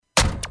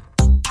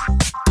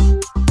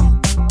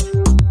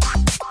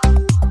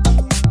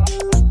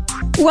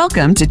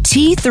Welcome to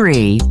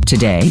T3,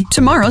 Today,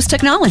 Tomorrow's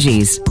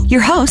Technologies.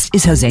 Your host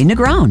is Jose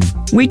Negron.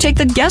 We take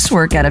the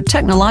guesswork out of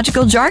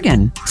technological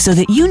jargon so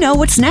that you know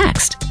what's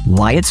next,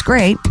 why it's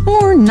great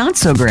or not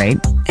so great,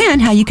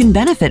 and how you can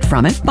benefit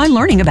from it by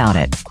learning about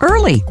it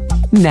early.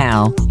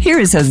 Now, here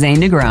is Jose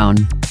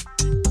Negron.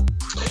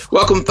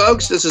 Welcome,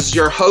 folks. This is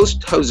your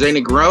host, Jose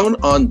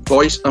Negron, on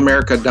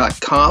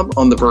VoiceAmerica.com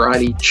on the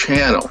Variety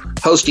Channel,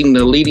 hosting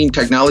the leading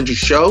technology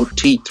show,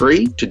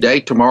 T3,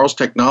 Today, Tomorrow's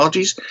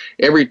Technologies,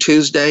 every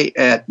Tuesday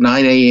at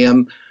 9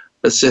 a.m.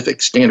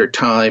 Pacific Standard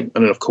Time,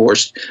 and of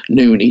course,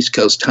 noon East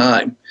Coast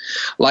time.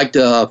 I'd like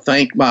to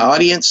thank my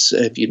audience.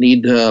 If you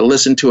need to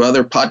listen to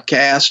other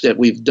podcasts, that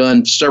we've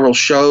done several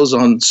shows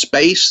on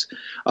space,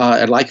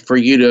 I'd like for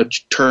you to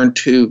turn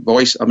to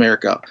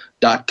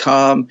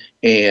VoiceAmerica.com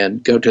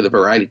and go to the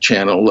Variety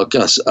Channel, look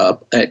us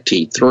up at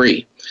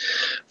T3.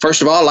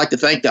 First of all, I'd like to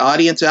thank the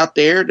audience out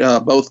there,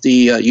 both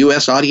the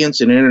U.S.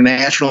 audience and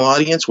international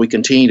audience. We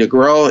continue to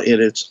grow,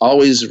 and it's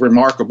always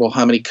remarkable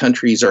how many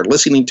countries are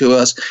listening to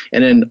us,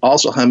 and then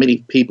also how many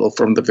people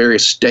from the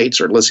various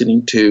states are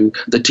listening to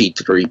the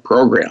T3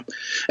 program.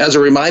 As a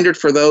reminder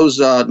for those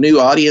new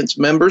audience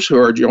members who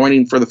are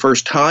joining for the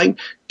first time,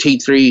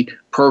 T3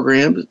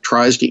 program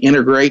tries to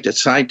integrate a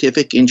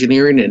scientific,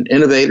 engineering, and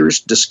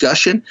innovators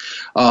discussion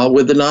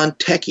with the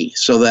non-techie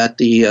so that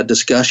the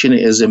discussion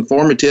is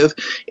informative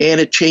and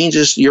it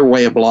changes your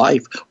way of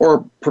life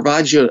or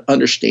provides you an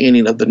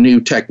understanding of the new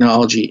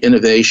technology,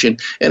 innovation,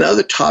 and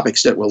other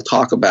topics that we'll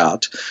talk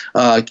about.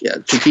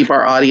 To keep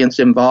our audience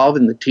involved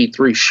in the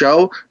T3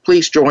 show,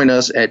 please join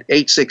us at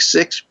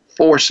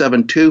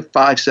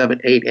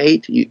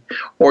 866-472-5788,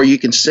 or you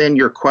can send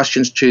your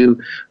questions to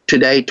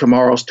Today,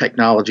 Tomorrow's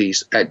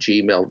Technologies at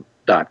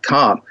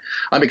gmail.com.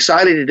 I'm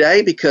excited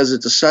today because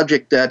it's a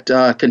subject that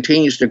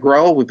continues to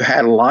grow. We've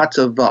had lots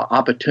of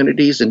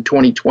opportunities in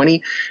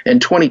 2020, and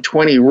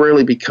 2020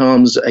 really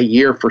becomes a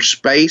year for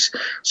space.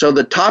 So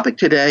the topic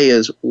today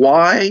is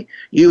why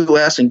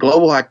U.S. and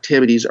global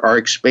activities are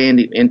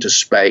expanding into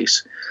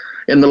space.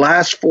 In the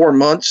last 4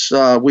 months,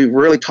 we've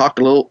really talked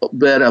a little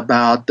bit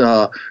about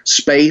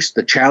space,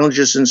 the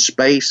challenges in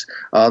space,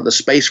 the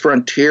space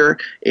frontier,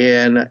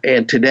 and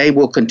today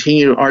we'll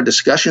continue our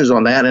discussions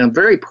on that. And I'm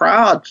very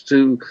proud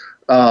to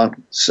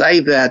say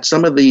that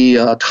some of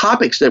the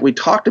topics that we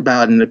talked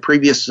about in the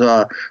previous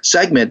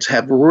segments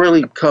have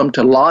really come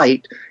to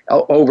light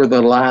over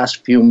the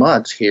last few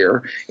months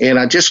here. And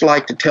I'd just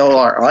like to tell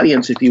our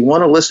audience, if you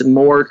want to listen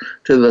more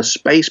to the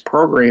space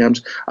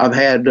programs, I've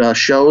had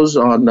shows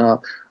on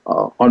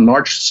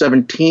March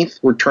 17th,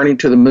 Returning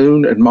to the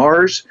Moon and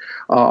Mars.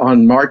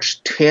 On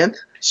March 10th,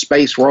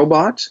 Space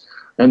Robots.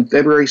 On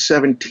February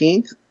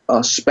 17th,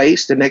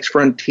 Space, the Next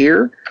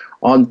Frontier.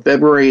 On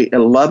February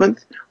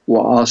 11th,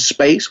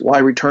 Space, Why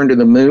Return to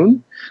the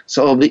Moon.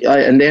 So,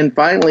 and then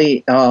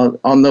finally,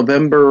 on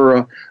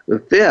November the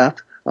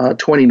 5th,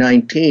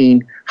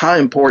 2019, how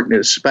important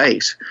is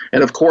space?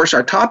 And of course,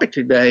 our topic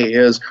today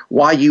is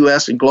why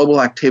U.S. and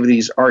global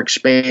activities are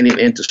expanding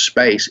into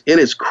space. It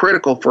is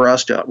critical for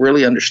us to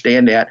really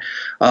understand that.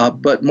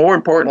 But more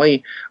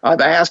importantly, I've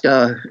asked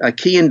a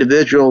key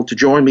individual to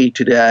join me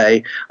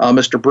today,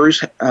 Mr.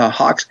 Bruce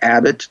Hawks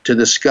Abbott, to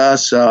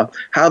discuss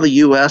how the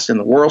U.S. and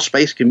the world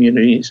space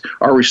communities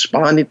are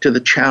responding to the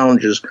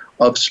challenges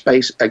of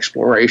space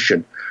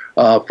exploration.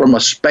 From a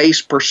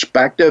space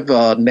perspective,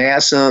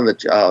 NASA,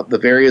 the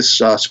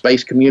various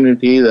space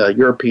community, the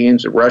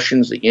Europeans, the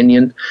Russians, the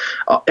Indians,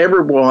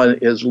 everyone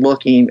is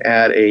looking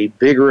at a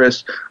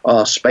vigorous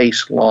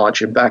space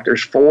launch. In fact,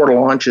 there's 4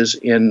 launches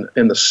in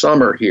the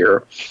summer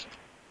here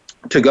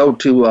to go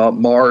to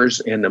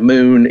Mars and the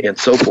Moon and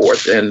so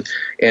forth, and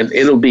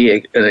it'll be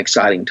an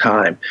exciting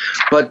time.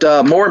 But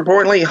more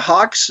importantly,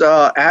 Hawks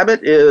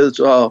Abbott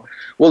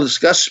will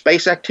discuss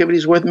space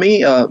activities with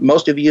me.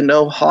 Most of you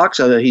know Hawks.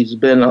 He's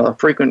been a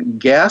frequent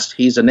guest.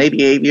 He's a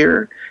Navy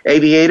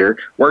aviator,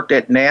 worked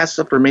at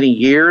NASA for many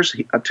years.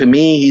 To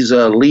me, he's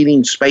a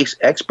leading space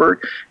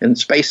expert in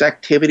space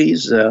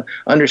activities,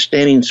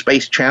 understanding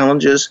space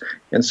challenges,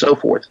 and so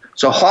forth.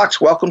 So Hawks,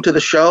 welcome to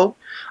the show.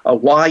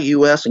 Why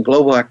U.S. and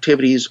global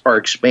activities are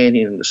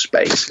expanding into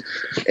space.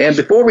 And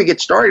before we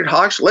get started,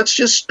 Hawks, let's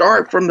just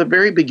start from the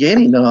very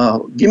beginning.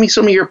 Give me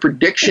some of your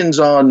predictions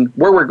on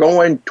where we're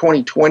going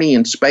 2020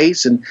 in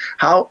space, and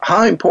how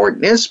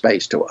important is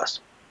space to us?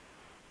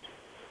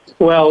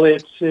 Well,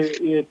 it's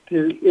the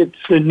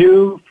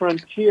new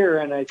frontier,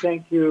 and I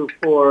thank you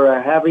for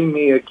having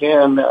me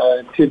again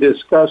to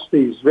discuss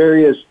these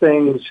various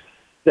things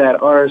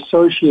that are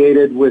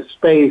associated with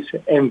space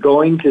and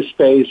going to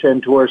space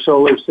and to our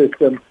solar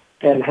system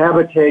and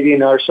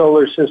habitating our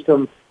solar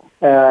system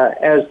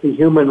as the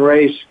human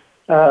race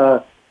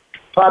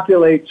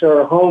populates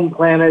our home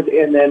planet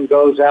and then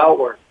goes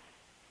outward.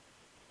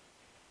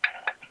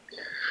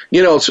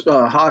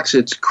 Hawks,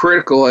 it's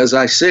critical as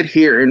I sit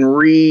here and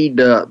read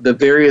the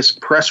various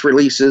press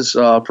releases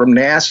from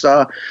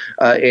NASA,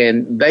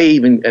 and they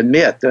even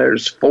admit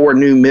there's 4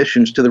 new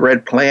missions to the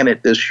Red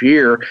Planet this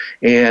year,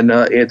 and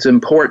it's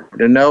important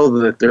to know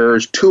that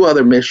there's 2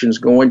 other missions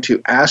going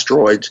to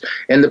asteroids.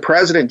 And the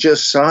president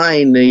just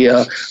signed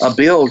a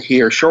bill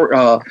here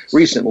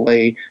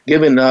recently,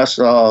 giving us,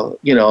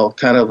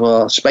 kind of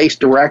a space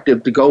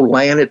directive to go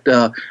land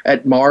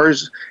at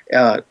Mars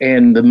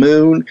and the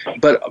moon,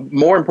 but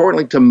more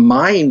importantly, to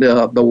mine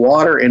the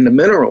water and the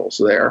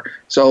minerals there.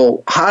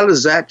 So how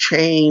does that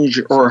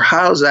change, or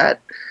how's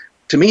that,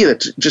 to me,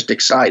 that's just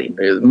exciting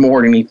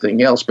more than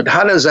anything else, but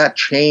how does that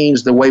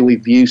change the way we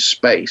view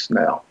space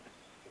now?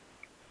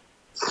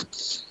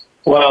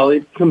 Well,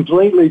 it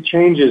completely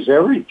changes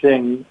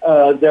everything.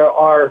 There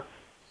are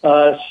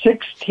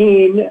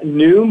 16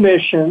 new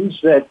missions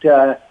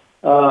that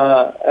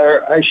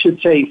or I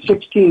should say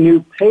 16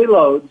 new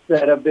payloads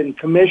that have been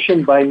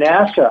commissioned by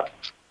NASA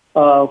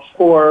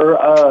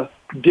for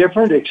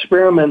different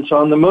experiments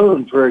on the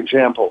moon, for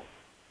example.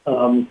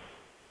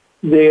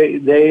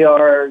 They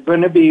are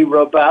going to be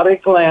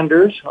robotic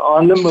landers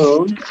on the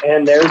moon,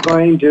 and they're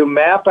going to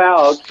map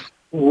out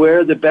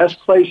where the best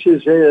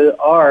places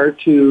are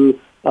to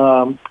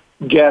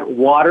get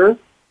water,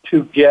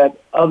 to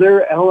get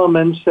other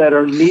elements that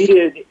are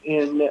needed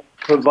in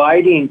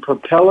providing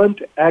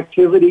propellant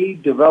activity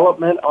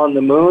development on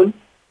the moon,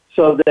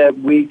 so that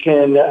we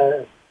can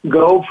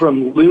go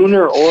from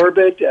lunar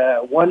orbit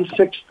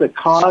 1/6 the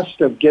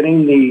cost of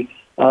getting the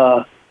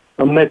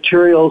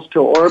materials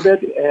to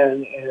orbit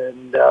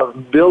and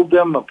build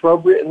them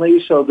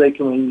appropriately so they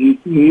can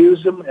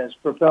use them as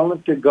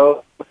propellant to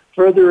go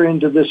further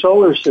into the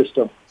solar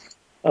system.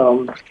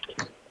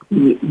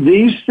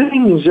 These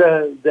things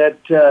that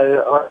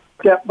are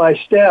step by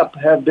step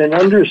have been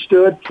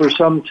understood for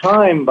some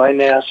time by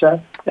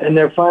NASA, and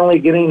they're finally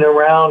getting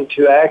around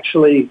to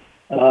actually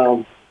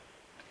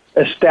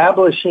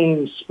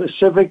establishing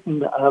specific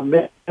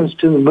missions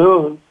to the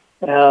moon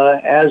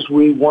as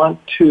we want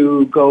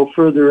to go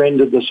further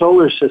into the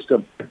solar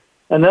system.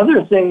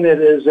 Another thing that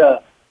has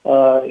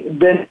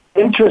been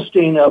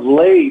interesting of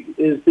late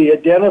is the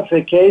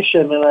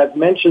identification, and I've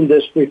mentioned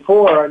this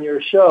before on your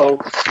show,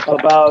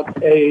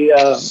 about a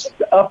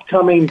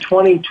upcoming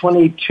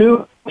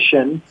 2022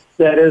 mission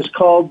that is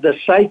called the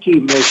Psyche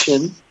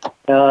mission.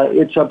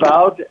 It's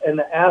about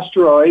an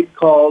asteroid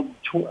called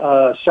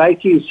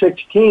Psyche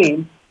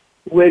 16,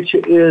 which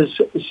is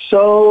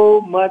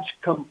so much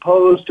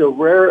composed of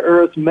rare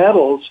earth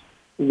metals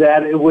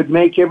that it would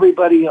make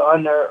everybody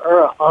on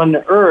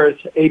Earth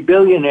a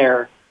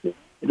billionaire.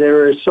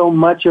 There is so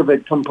much of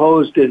it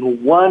composed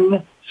in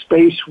one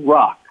space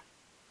rock.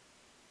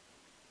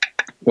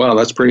 Wow,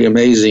 that's pretty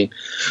amazing.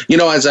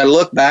 As I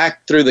look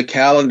back through the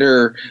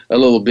calendar a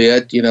little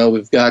bit,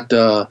 we've got,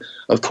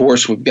 of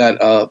course,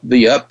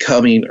 the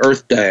upcoming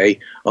Earth Day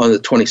on the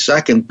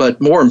 22nd, but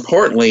more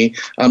importantly,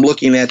 I'm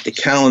looking at the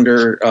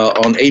calendar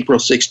on April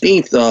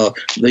 16th, the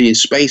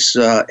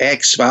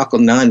SpaceX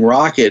Falcon 9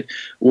 rocket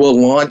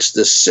will launch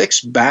the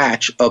 6th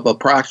batch of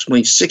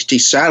approximately 60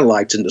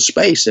 satellites into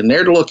space, and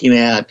they're looking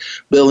at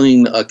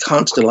building a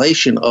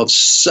constellation of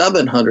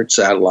 700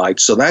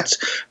 satellites. So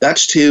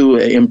that's to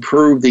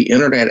improve the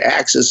internet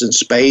access in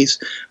space,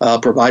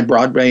 provide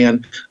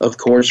broadband, of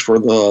course, for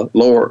the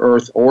lower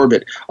Earth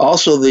orbit.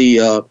 Also, on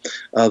the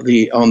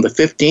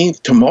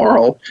 15th,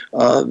 tomorrow,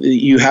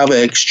 you have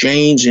an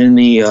exchange in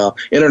the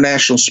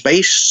International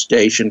Space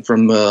Station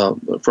from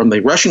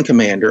the Russian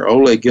commander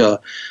Oleg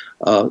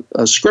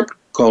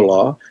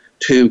Skripal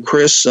to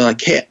Chris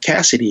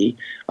Cassidy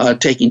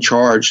taking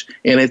charge,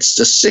 and it's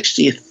the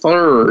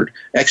 63rd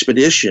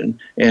expedition,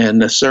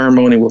 and the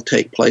ceremony will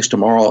take place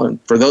tomorrow. And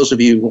for those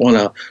of you who want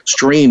to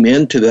stream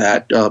into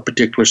that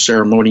particular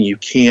ceremony, you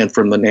can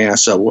from the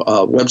NASA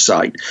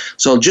website.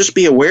 So just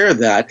be aware of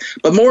that.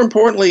 But more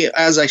importantly,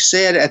 as I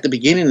said at the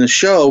beginning of the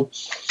show,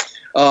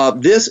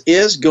 this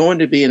is going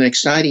to be an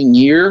exciting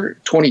year,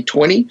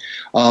 2020.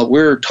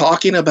 We're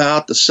talking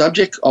about the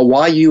subject of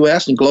why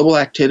U.S. and global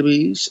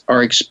activities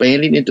are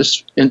expanding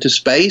into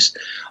space.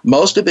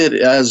 Most of it,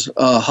 as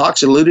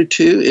Hawks alluded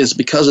to, is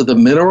because of the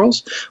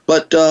minerals.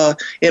 But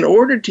in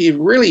order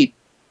to really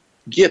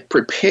get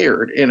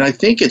prepared, and I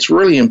think it's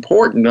really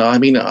important.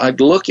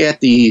 I'd look at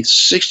the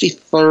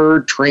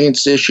 63rd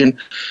transition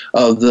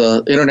of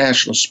the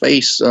International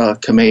Space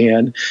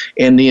Command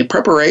and the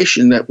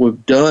preparation that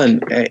we've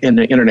done in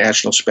the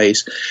international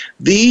space.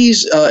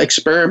 These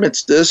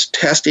experiments, this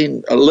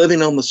testing,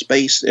 living on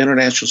the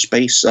International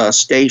Space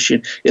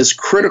Station is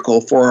critical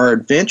for our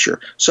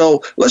adventure.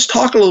 So let's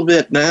talk a little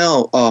bit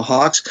now,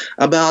 Hawks,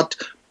 about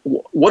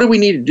what do we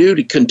need to do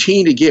to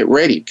continue to get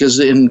ready? Because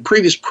in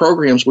previous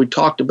programs, we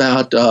talked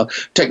about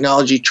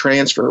technology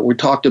transfer. We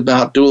talked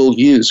about dual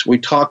use. We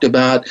talked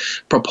about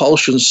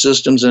propulsion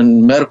systems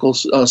and medical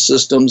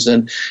systems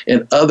and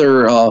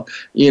other,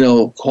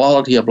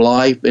 quality of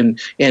life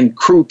and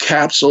crew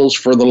capsules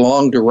for the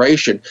long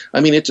duration.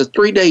 I mean, it's a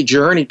 3-day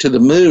journey to the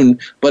moon,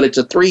 but it's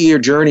a 3-year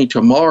journey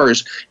to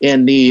Mars.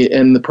 And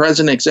the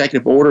President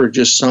executive order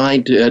just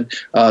signed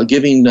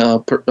giving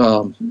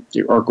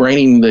or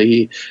granting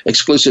the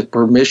exclusive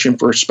permission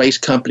for space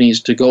companies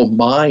to go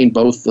mine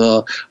both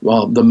the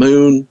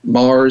moon,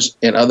 Mars,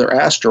 and other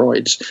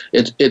asteroids.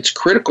 It's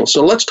critical.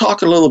 So let's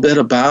talk a little bit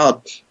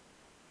about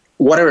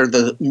what are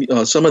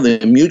some of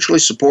the mutually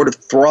supportive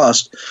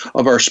thrust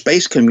of our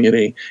space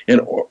community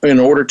in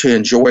order to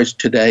enjoy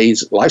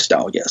today's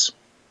lifestyle, I guess.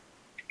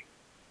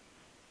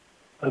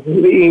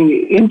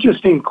 The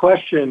interesting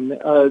question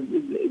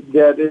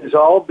that has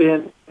all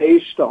been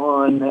based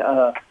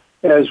on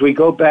as we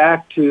go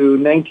back to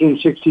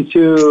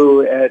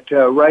 1962 at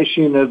Rice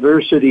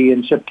University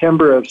in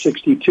September of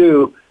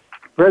 62,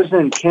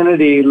 President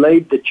Kennedy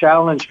laid the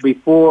challenge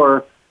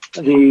before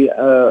the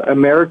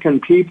American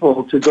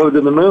people to go to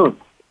the moon.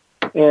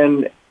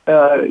 And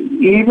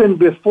even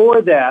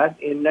before that,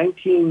 in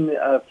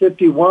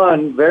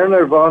 1951,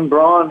 Wernher von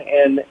Braun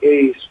and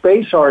a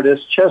space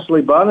artist,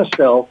 Chesley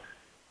Bonestell,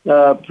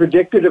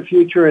 predicted a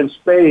future in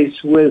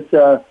space with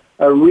a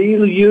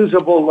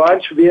reusable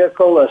launch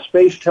vehicle, a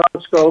space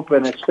telescope,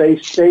 and a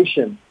space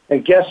station.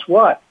 And guess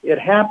what? It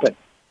happened.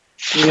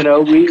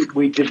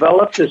 We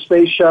developed the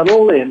space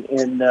shuttle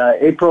in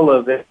April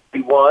of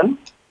 81.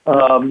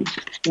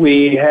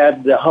 We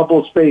had the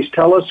Hubble Space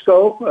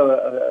Telescope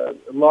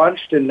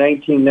launched in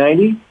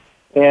 1990,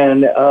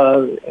 and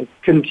a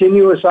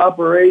continuous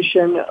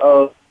operation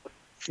of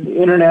the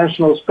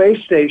International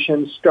Space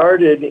Station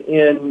started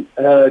in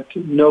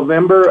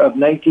November of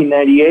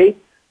 1998.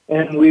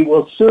 And we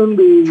will soon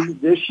be,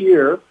 this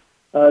year,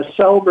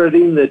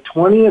 celebrating the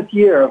 20th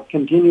year of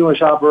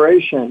continuous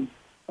operation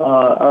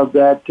of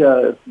that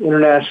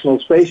International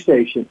Space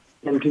Station.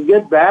 And to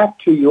get back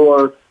to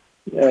your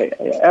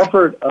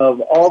effort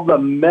of all the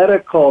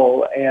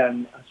medical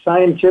and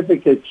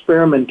scientific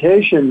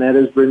experimentation that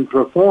has been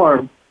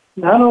performed,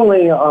 not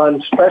only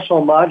on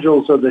special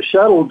modules of the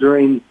shuttle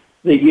during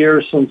the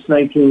year since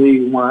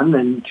 1981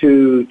 and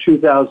to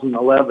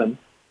 2011,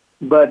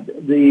 but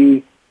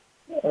the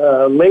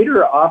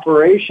later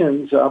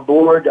operations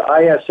aboard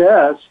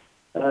ISS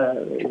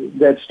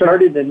that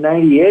started in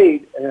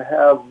 98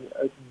 have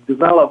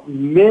developed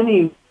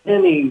many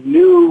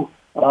new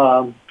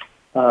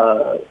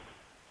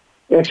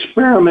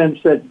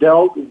experiments that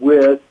dealt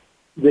with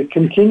the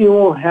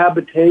continual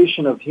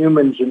habitation of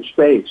humans in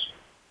space.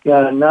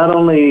 Not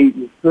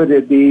only could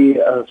it be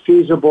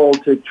feasible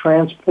to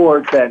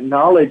transport that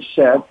knowledge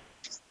set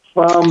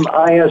from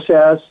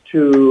ISS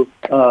to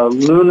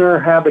lunar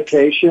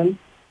habitation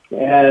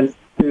and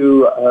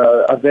to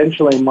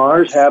eventually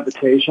Mars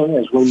habitation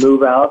as we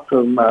move out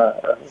from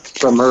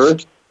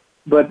Earth.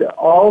 But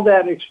all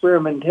that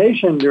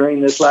experimentation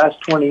during this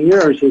last 20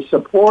 years has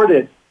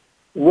supported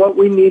what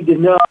we need to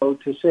know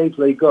to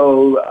safely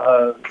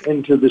go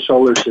into the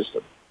solar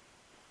system.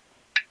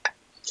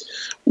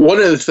 One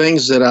of the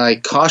things that I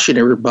caution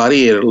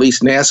everybody, and at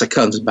least NASA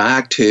comes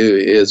back to,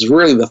 is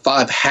really the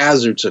 5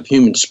 hazards of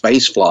human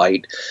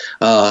spaceflight.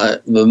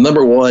 The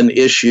number one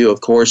issue,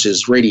 of course,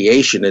 is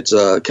radiation. It's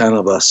a kind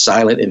of a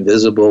silent,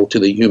 invisible to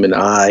the human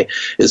eye,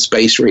 is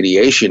space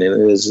radiation,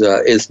 and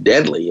it's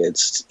deadly.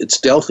 It's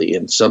stealthy,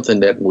 and something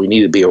that we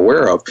need to be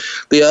aware of.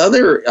 The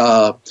other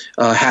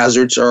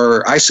hazards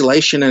are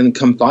isolation and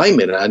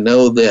confinement. I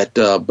know that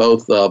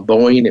both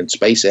Boeing and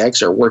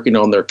SpaceX are working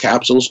on their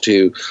capsules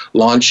to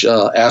launch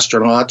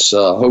astronauts,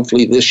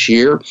 hopefully this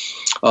year,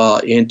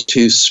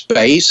 into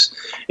space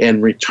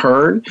and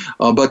return.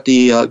 But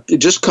the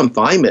just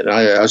confinement,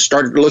 I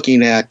started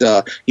looking at,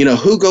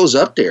 who goes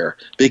up there?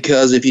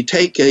 Because if you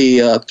take a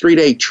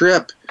 3-day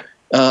trip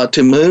to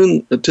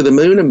the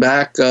moon and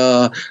back,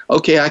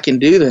 okay, I can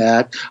do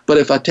that. But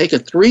if I take a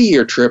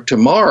 3-year trip to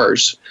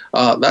Mars,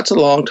 that's a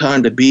long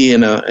time to be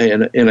in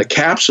a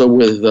capsule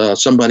with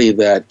somebody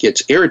that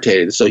gets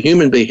irritated. So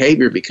human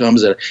behavior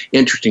becomes an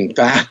interesting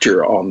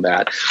factor on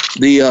that.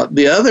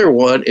 The other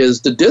one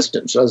is the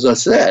distance. As I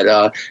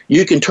said,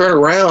 you can turn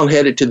around,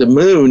 headed to the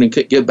moon, and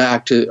get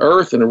back to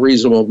Earth in a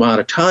reasonable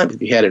amount of time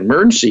if you had an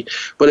emergency.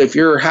 But if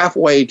you're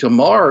halfway to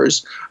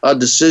Mars,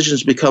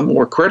 decisions become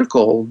more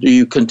critical. Do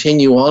you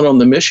continue on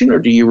the mission, or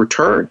do you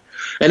return?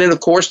 And then, of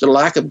course, the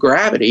lack of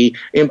gravity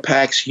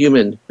impacts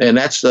human, and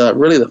that's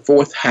really the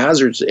 4th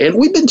hazard. And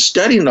we've been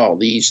studying all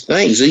these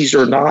things. These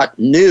are not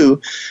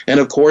new. And,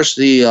 of course,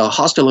 the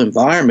hostile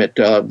environment.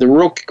 The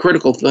real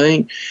critical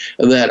thing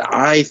that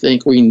I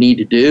think we need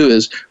to do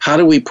is how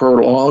do we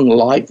prolong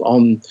life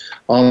on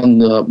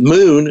the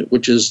moon,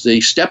 which is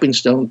the stepping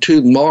stone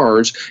to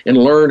Mars, and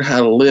learn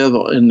how to live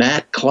in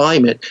that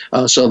climate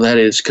so that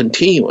it's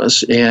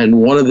continuous.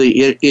 And one of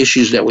the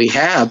issues that we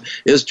have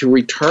is to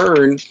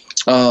return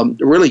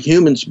really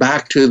humans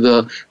back to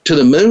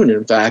the moon.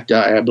 In fact,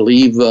 I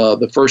believe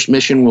the first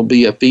mission will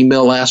be a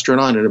female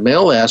astronaut and a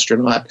male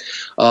astronaut.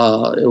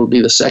 It will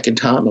be the second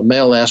time a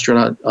male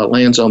astronaut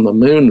lands on the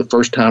moon, the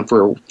first time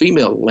for a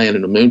female to land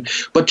on the moon.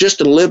 But just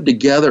to live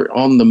together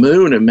on the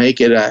moon and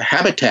make it a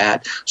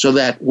habitat so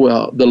that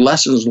the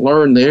lessons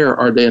learned there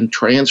are then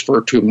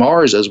transferred to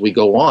Mars as we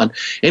go on.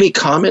 Any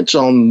comments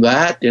on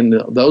that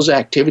and those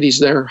activities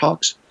there,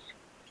 Hawks?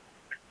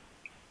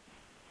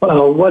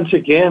 Well, once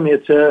again,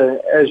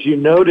 as you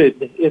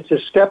noted, it's a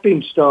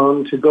stepping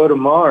stone to go to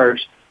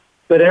Mars.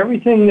 But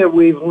everything that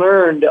we've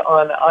learned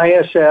on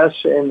ISS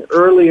and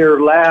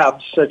earlier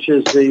labs, such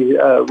as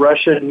the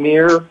Russian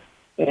Mir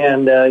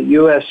and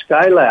U.S.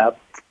 Skylab,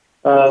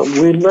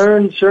 we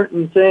learned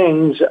certain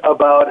things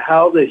about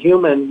how the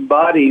human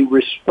body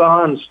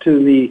responds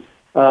to the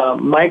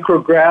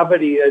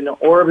microgravity in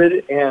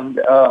orbit and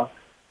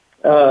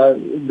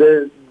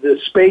the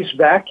space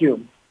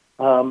vacuum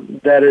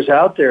that is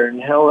out there,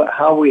 and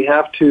how we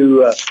have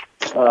to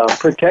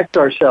protect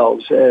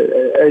ourselves.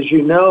 As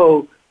you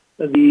know,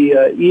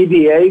 the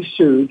EVA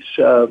suits,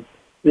 the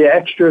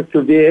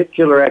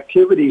extravehicular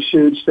activity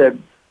suits that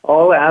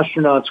all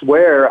astronauts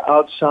wear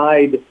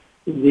outside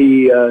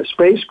the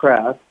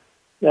spacecraft,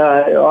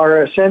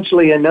 are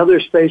essentially another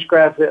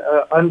spacecraft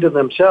unto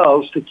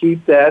themselves to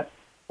keep that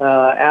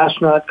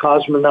astronaut,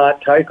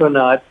 cosmonaut,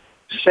 taikonaut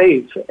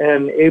safe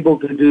and able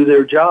to do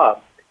their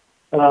job.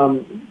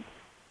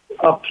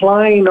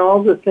 Applying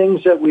all the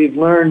things that we've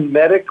learned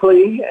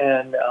medically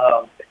and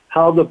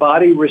how the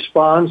body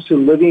responds to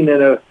living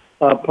in a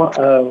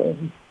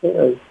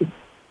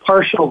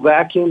partial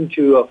vacuum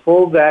to a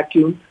full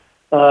vacuum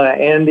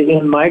and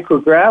in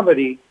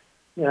microgravity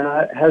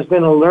has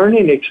been a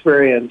learning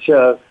experience.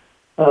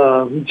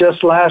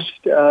 Just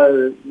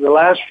the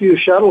last few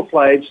shuttle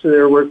flights,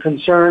 there were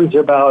concerns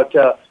about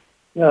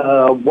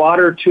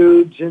water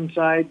tubes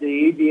inside the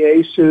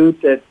EVA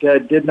suit that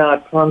did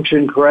not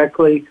function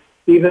correctly,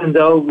 even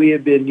though we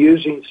have been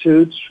using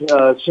suits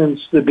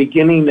since the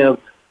beginning of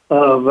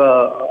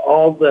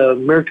all the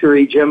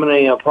Mercury,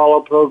 Gemini,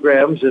 Apollo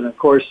programs, and of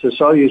course the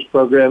Soyuz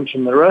programs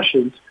from the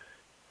Russians.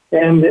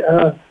 And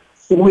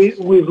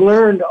we've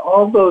learned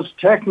all those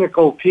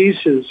technical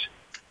pieces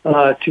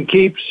to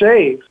keep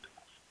safe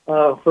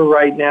for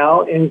right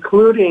now,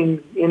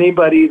 including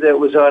anybody that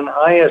was on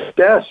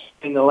ISS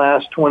in the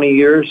last 20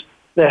 years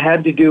that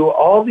had to do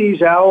all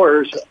these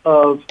hours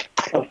of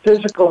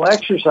physical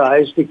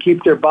exercise to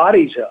keep their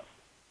bodies up,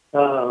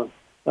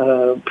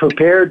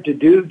 prepared to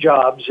do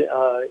jobs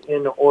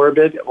in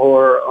orbit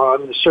or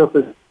on the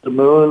surface of the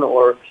moon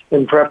or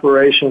in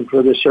preparation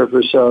for the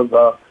surface of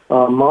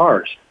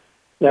Mars.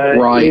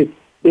 Right.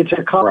 It's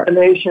a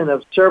combination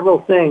of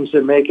several things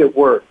that make it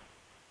work.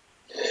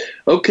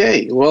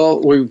 Okay, well,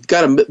 we've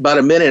got about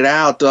a minute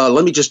out.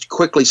 Let me just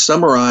quickly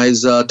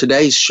summarize.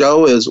 Today's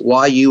show is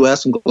why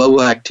U.S. and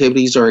global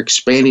activities are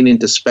expanding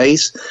into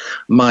space.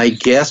 My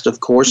guest, of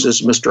course,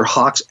 is Mr.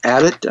 Hawks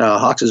Abbott.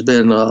 Hawks has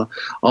been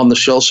on the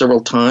show several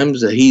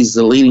times. He's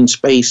the leading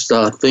space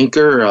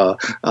thinker,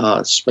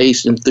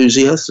 space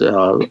enthusiast,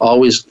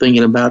 always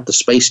thinking about the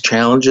space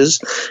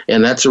challenges.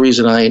 And that's the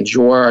reason I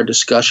enjoy our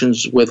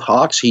discussions with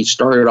Hawks. He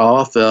started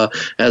off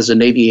as a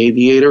Navy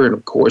aviator and,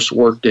 of course,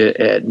 worked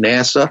at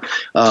NASA.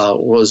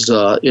 Was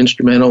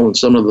instrumental in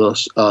some of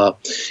the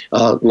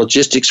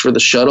logistics for the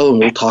shuttle, and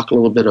we'll talk a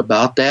little bit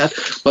about that.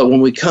 But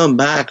when we come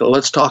back,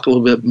 let's talk a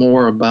little bit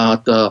more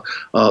about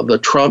the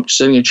Trump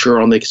signature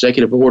on the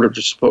executive order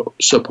to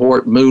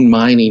support moon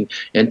mining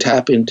and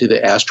tap into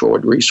the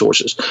asteroid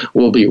resources.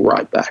 We'll be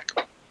right back.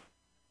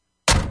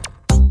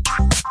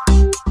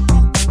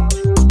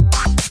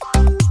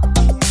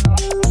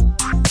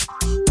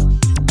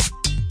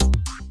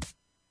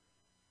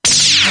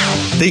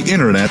 The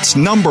Internet's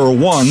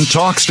 #1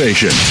 talk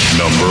station.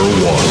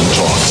 #1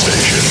 talk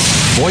station.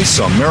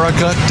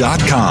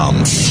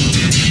 VoiceAmerica.com.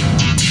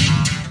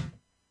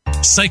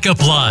 Psych Up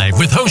Live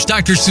with host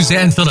Dr.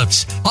 Suzanne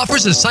Phillips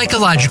offers a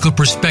psychological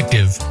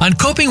perspective on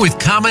coping with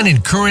common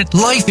and current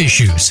life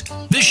issues.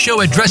 This show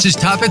addresses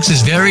topics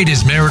as varied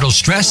as marital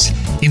stress,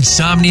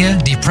 insomnia,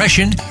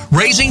 depression,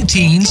 raising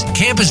teens,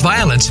 campus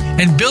violence,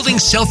 and building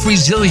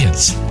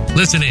self-resilience.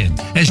 Listen in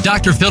as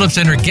Dr. Phillips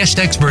and her guest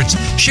experts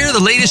share the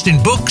latest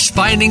in books,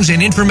 findings,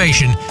 and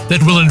information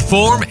that will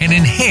inform and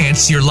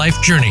enhance your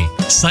life journey.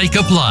 Psych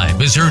Up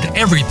Live is heard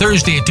every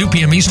Thursday at 2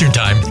 p.m. Eastern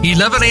Time,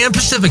 11 a.m.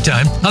 Pacific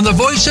Time on the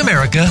Voice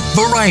America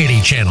Variety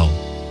Channel.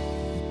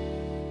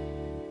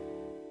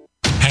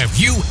 Have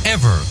you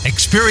ever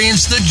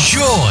experienced the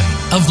joy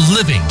of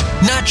living?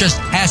 Not just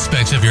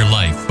aspects of your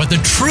life, but the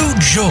true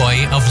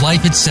joy of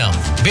life itself.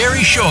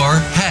 Barry Shore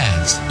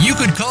has. You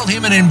could call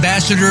him an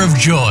ambassador of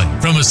joy.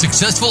 From a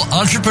successful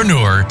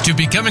entrepreneur to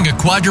becoming a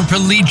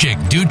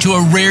quadriplegic due to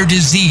a rare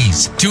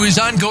disease, to his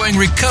ongoing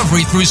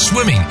recovery through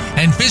swimming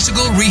and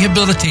physical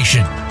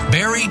rehabilitation.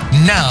 Barry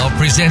now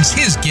presents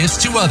his gifts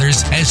to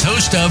others as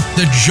host of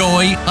The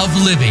Joy of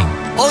Living.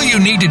 All you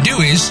need to do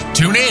is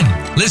tune in.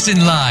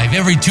 Listen live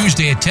every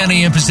Tuesday at 10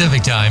 a.m.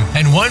 Pacific Time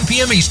and 1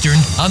 p.m. Eastern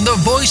on the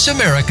Voice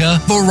America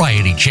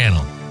Variety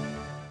Channel.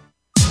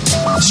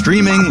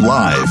 Streaming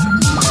live.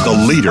 The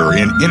leader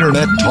in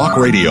Internet talk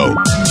radio.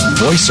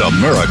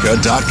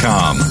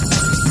 VoiceAmerica.com.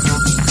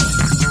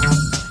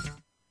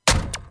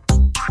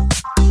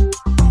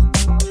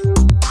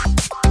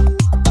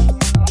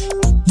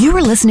 You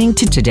are listening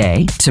to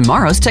Today,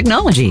 Tomorrow's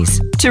Technologies.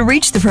 To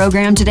reach the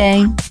program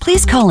today,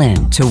 please call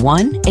in to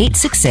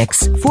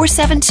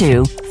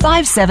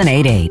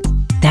 1-866-472-5788.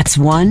 That's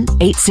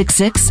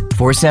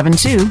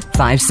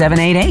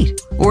 1-866-472-5788.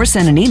 Or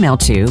send an email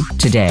to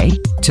today,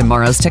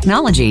 tomorrow's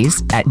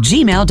technologies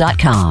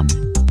 @gmail.com.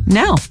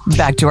 Now,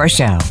 back to our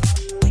show.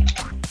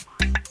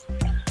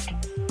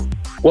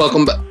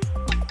 Welcome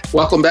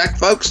back,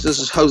 folks. This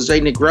is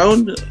Jose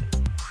Negron,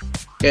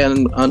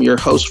 and I'm your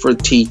host for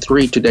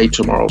T3 Today,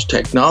 Tomorrow's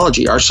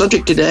Technology. Our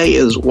subject today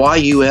is why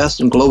U.S.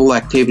 and global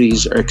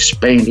activities are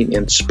expanding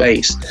in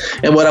space.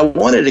 And what I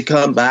wanted to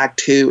come back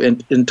to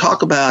and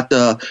talk about,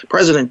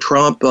 President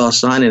Trump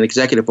signed an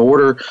executive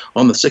order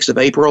on the 6th of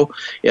April.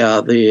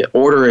 The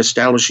order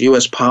established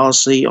U.S.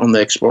 policy on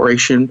the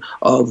exploration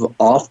of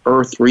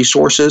off-Earth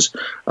resources.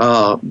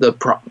 The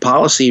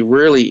policy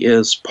really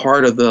is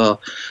part of the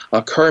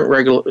current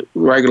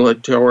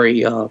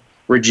regulatory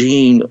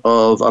regime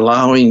of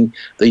allowing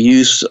the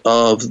use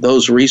of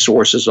those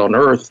resources on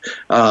Earth.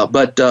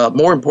 But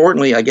more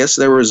importantly, I guess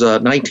there was a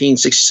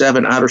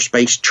 1967 Outer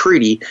Space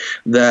Treaty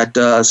that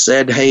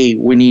said, hey,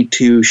 we need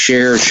to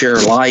share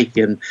alike.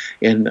 And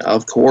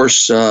of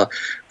course, the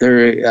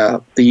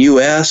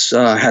U.S.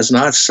 has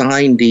not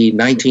signed the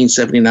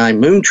 1979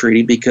 Moon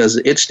Treaty because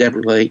it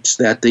stipulates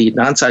that the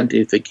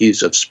non-scientific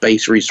use of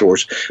space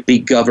resource be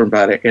governed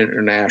by the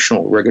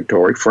international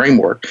regulatory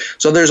framework.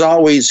 So there's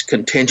always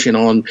contention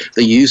on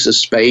the use of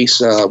space.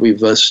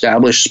 We've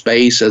established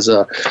space as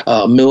a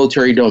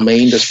military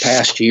domain this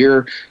past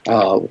year.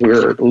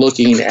 We're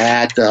looking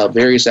at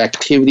various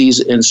activities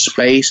in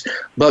space.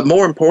 But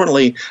more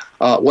importantly,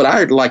 what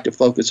I'd like to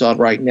focus on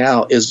right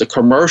now is the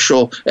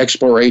commercial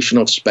exploration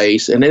of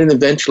space. And then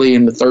eventually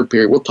in the third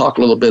period, we'll talk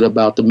a little bit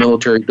about the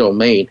military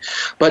domain.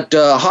 But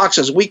Hawks,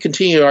 as we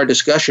continue our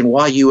discussion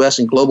why U.S.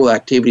 and global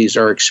activities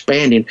are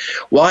expanding,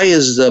 why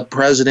is the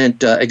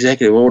President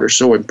executive order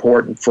so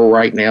important for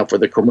right now for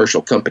the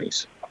commercial companies?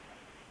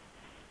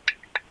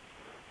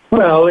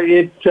 Well,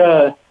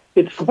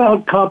 it's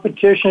about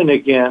competition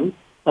again.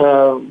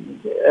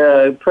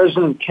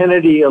 President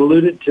Kennedy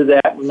alluded to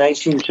that in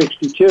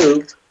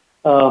 1962.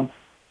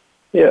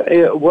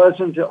 It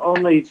wasn't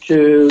only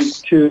to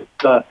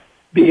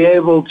be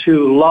able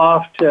to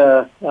loft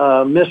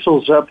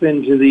missiles up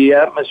into the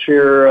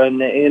atmosphere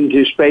and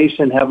into space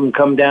and have them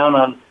come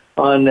down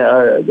on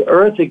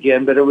Earth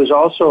again, but it was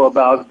also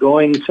about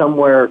going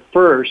somewhere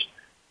first.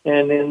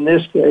 And in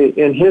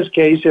his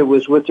case, it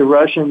was with the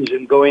Russians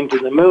and going to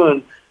the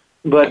moon.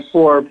 But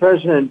for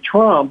President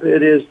Trump,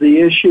 it is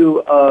the issue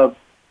of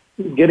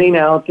getting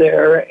out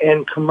there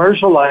and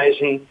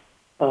commercializing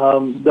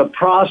the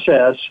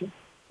process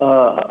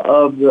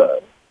of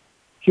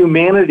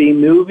humanity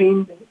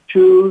moving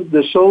to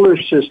the solar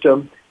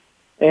system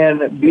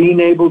and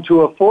being able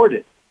to afford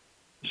it.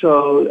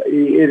 So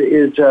it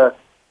is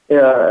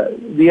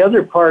the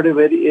other part of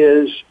it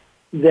is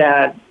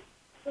that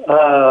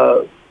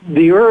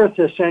the Earth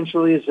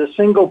essentially is a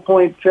single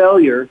point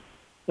failure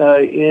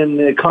in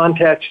the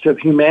context of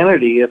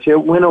humanity. If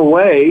it went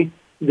away,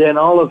 then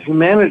all of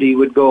humanity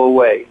would go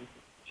away.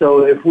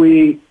 So if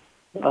we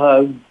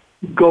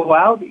go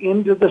out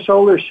into the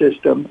solar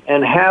system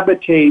and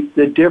habitate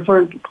the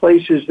different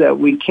places that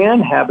we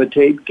can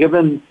habitate,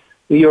 given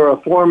your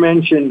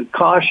aforementioned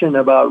caution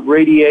about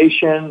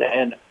radiation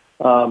and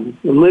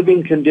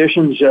living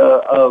conditions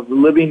of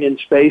living in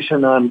space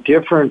and on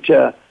different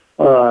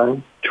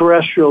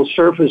terrestrial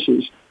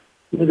surfaces,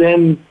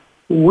 then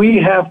we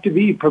have to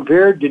be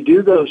prepared to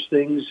do those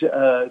things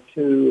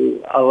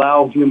to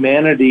allow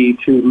humanity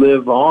to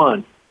live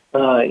on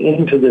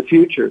into the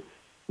future.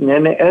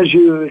 And as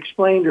you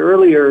explained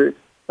earlier,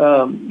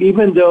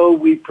 even though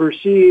we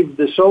perceive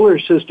the solar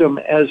system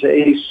as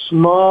a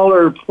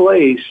smaller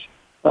place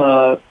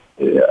to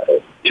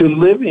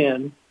live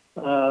in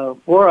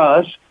for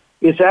us,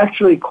 it's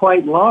actually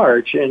quite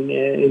large. And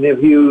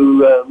if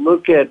you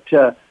look at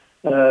the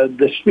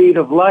speed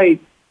of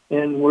light,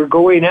 and we're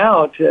going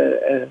out,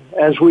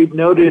 as we've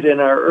noted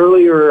in our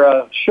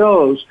earlier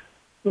shows,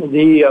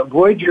 the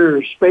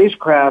Voyager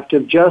spacecraft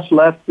have just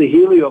left the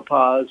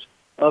heliopause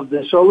of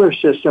the solar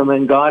system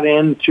and got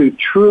into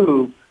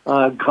true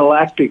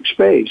galactic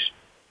space.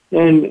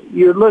 And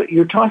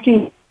you're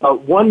talking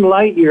about 1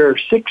 light year,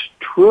 6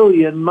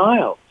 trillion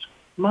miles.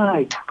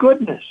 My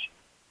goodness.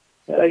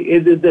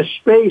 The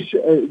space,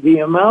 the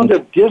amount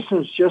of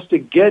distance just to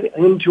get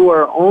into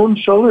our own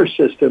solar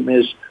system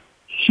is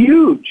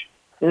huge.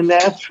 And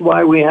that's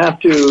why we have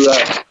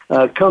to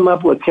come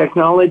up with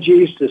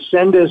technologies to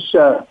send us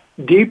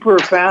deeper,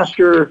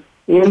 faster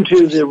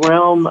into the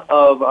realm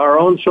of our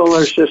own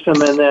solar system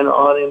and then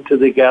on into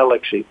the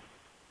galaxy.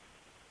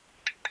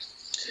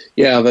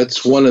 Yeah,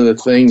 that's one of the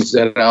things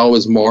that I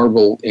always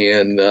marvel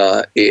and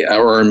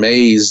are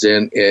amazed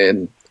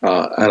and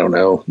I don't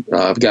know,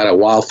 I've got a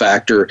wow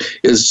factor,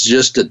 is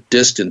just a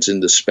distance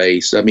into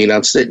space. I mean,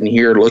 I'm sitting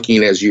here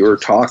looking as you're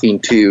talking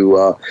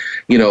to,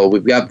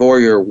 we've got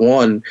Voyager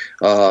 1.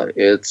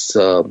 It's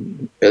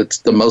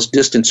the most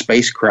distant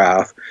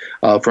spacecraft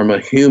from a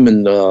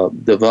human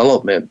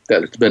development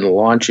that's been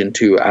launched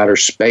into outer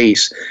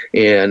space.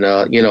 And,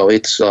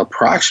 it's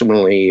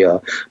approximately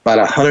about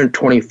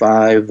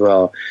 125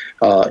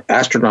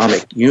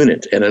 astronomic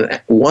unit,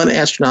 and one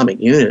astronomic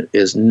unit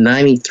is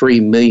 93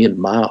 million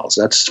miles.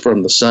 That's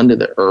from the sun to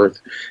the Earth,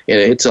 and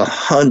it's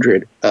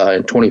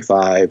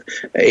 125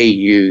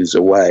 AUs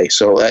away.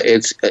 So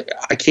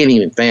I can't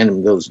even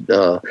fathom those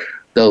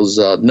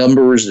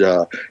numbers.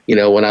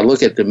 When I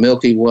look at the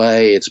Milky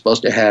Way, it's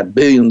supposed to have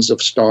billions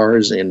of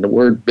stars, and the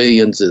word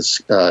billions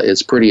is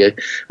pretty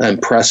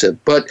impressive.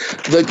 But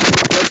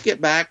let's get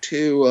back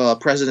to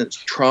President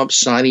Trump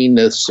signing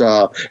this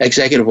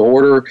executive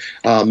order,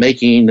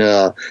 making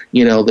the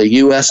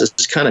U.S. has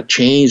kind of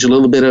changed a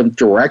little bit of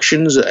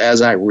directions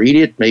as I read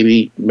it.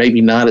 Maybe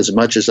not as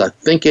much as I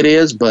think it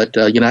is, but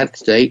United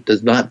States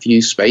does not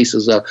view space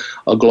as a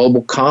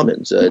global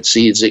commons. It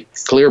sees a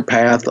clear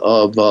path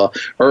of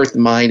Earth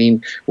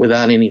mining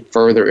without any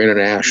further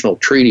international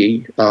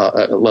treaty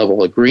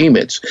level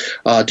agreements.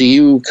 Do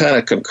you kind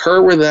of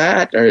concur with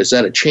that, or is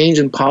that a change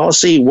in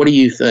policy? What do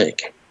you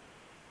think?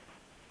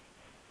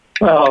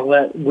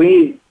 Well,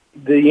 the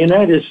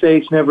United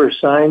States never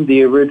signed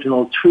the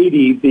original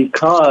treaty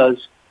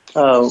because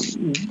again,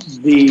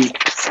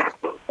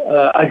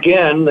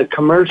 the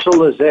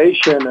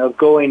commercialization of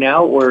going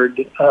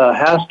outward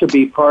has to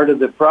be part of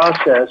the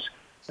process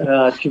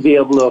to be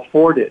able to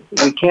afford it.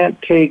 We can't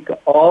take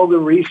all the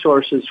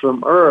resources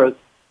from Earth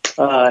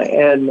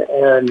and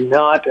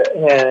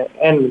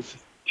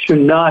to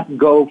not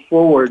go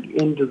forward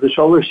into the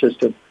solar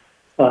system.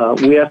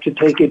 We have to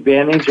take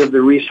advantage of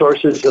the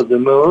resources of the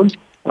moon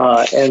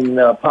and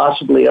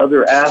possibly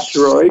other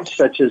asteroids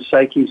such as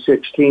Psyche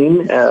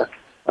 16.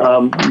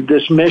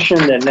 This mission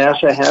that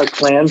NASA has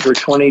planned for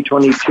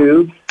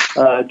 2022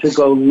 to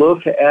go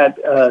look at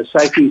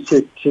Psyche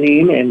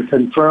 16 and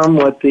confirm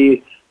what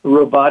the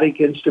robotic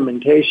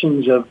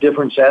instrumentations of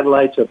different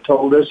satellites have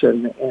told us,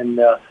 and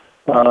the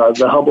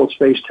Hubble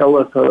Space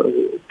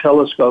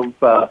Telescope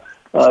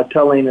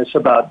telling us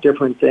about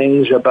different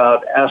things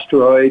about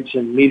asteroids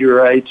and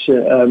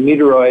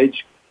meteoroids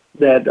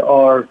that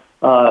are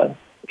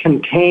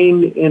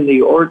contained in the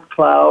Oort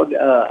cloud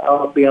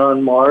out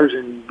beyond Mars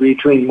and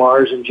between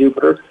Mars and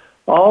Jupiter.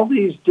 All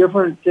these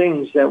different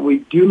things that we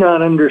do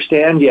not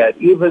understand yet,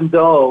 even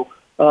though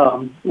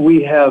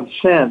we have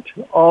sent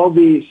all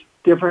these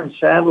different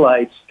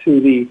satellites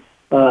to the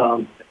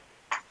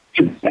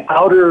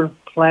outer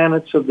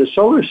planets of the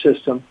solar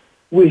system.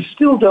 We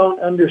still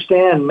don't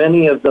understand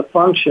many of the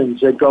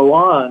functions that go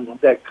on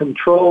that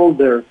control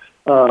their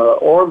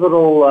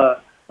orbital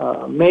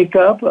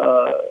makeup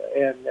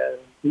and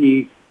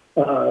the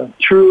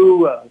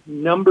true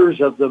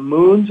numbers of the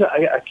moons.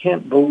 I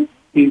can't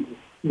believe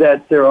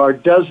that there are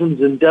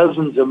dozens and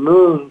dozens of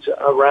moons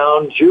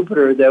around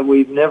Jupiter that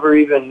we've never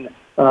even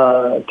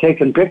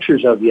taken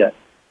pictures of yet.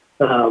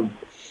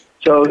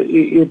 So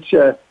it's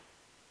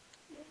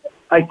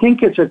I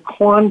think it's a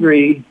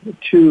quandary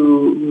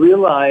to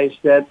realize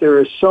that there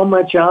is so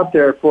much out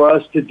there for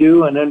us to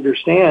do and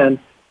understand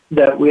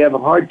that we have a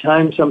hard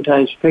time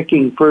sometimes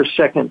picking first,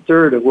 second,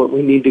 third of what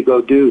we need to go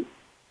do.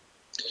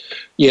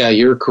 Yeah,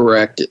 you're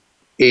correct.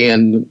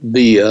 And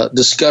the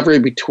discovery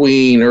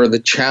between, or the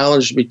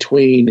challenge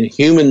between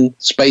human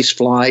space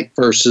flight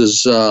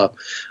versus,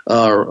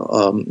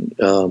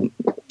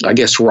 I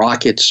guess,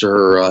 rockets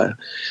or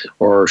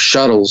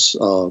shuttles,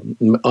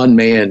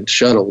 unmanned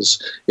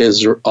shuttles,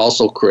 is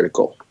also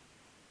critical.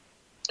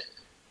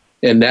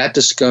 And that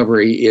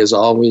discovery is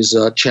always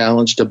a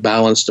challenge to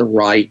balance the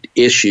right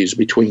issues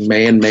between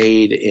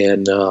man-made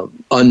and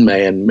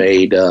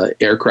unmanned-made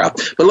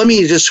aircraft. But let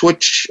me just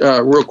switch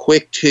real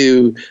quick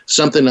to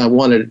something I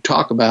wanted to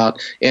talk about,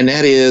 and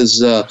that is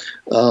the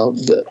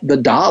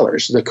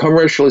dollars, the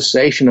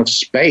commercialization of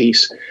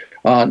space.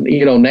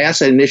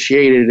 NASA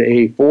initiated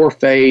a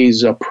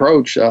 4-phase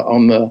approach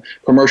on the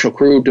Commercial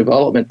Crew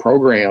Development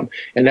Program,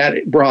 and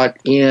that brought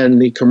in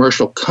the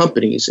commercial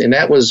companies, and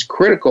that was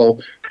critical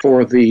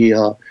for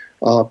the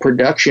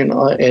production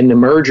and the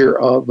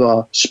merger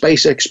of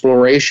space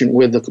exploration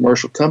with the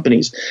commercial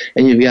companies.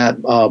 And you've got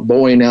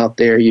Boeing out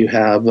there, you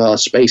have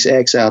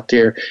SpaceX out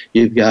there,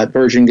 you've got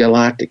Virgin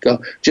Galactic,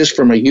 just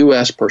from a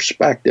U.S.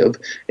 perspective,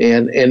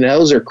 and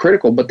those are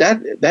critical. But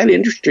that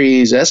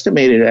industry is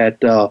estimated at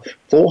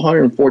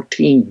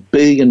 $414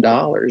 billion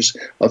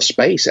of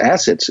space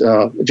assets.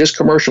 Just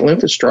commercial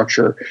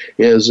infrastructure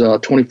is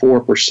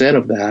 24%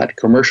 of that.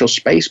 Commercial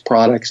space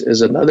products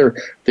is another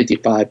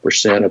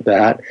 55% of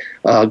that.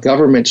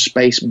 Government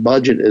space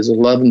budget is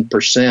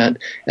 11%,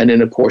 and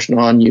then, of course,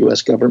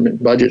 non-U.S.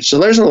 government budget. So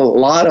there's a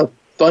lot of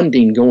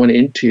funding going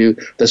into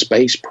the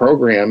space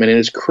program, and it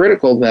is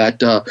critical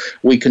that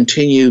we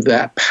continue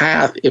that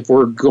path if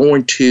we're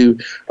going to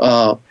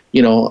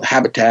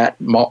habitat,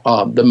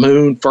 the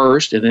moon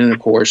first, and then, of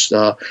course,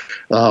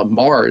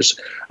 Mars.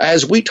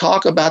 As we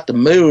talk about the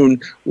moon,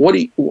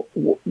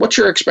 what's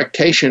your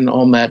expectation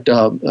on that?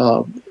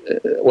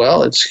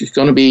 Well, it's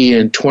going to be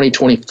in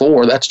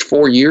 2024. That's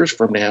 4 years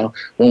from now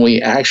when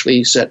we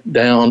actually set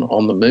down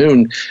on the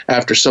moon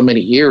after so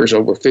many years,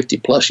 over 50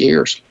 plus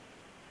years.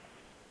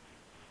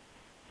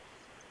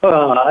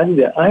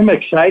 I'm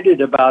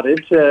excited about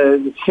it.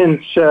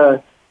 Since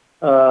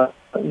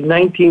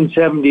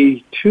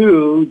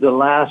 1972, the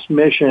last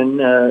mission,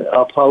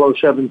 Apollo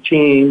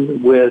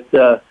 17, with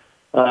Gene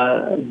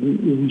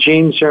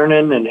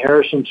Cernan and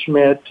Harrison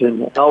Schmitt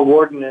and Al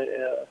Worden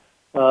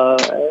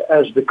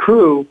as the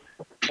crew,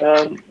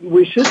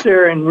 we sit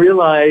there and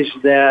realize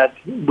that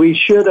we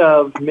should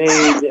have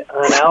made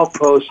an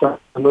outpost on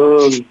the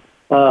moon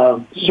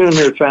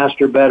sooner,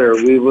 faster, better.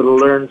 We would have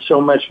learned so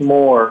much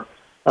more.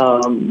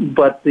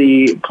 But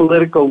the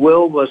political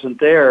will wasn't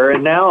there.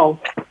 And now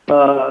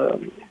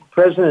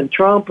President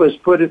Trump has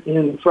put it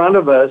in front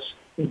of us,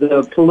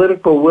 the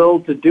political will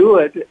to do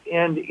it,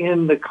 and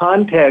in the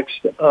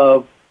context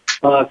of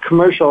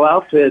commercial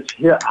outfits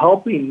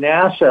helping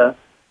NASA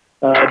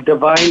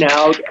divine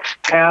out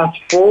path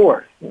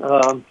forward,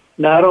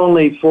 not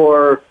only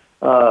for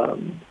a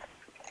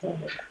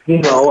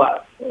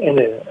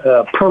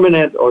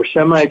permanent or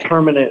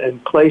semi-permanent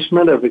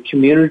emplacement of a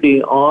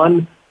community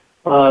on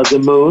the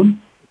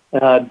moon,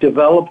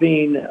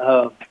 developing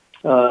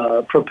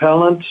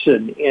propellants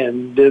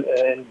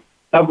and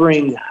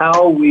covering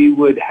how we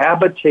would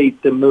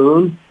habitate the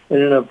moon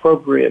in an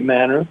appropriate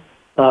manner,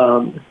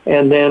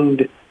 and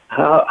then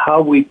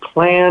how we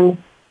plan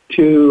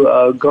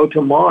to go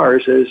to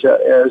Mars as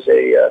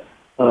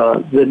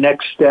the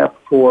next step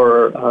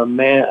for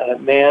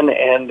man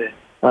and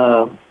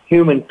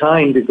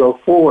humankind to go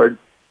forward.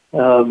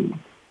 And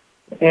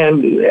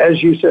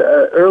as you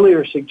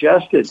earlier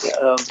suggested,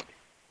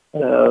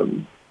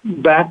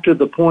 back to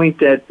the point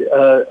that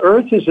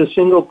Earth is a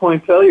single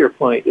point failure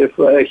point. If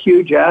a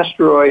huge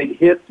asteroid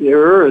hit the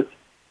Earth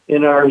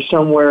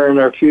somewhere in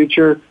our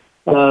future,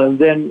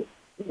 then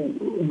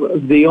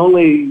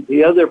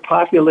the other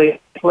populated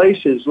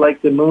places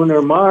like the moon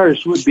or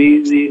Mars would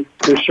be the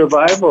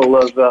survival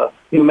of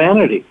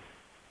humanity.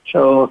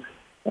 So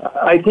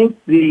I think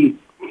the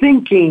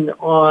thinking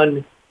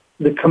on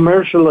the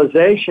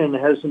commercialization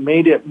has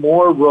made it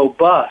more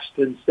robust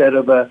instead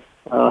of a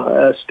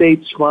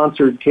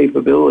state-sponsored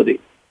capability.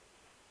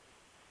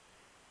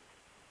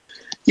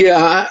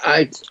 Yeah,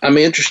 I'm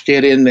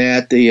interested in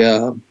that.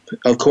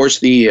 Of course,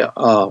 the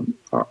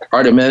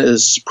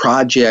Artemis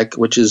project,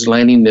 which is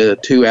landing the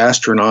 2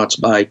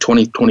 astronauts by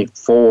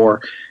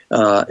 2024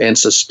 and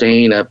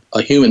sustain a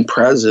human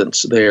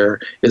presence there,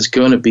 is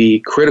going to be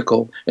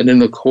critical. And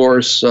then, of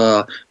course,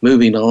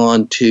 moving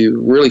on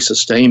to really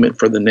sustainment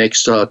for the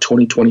next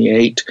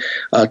 2028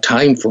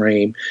 time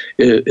frame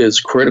is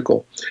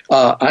critical.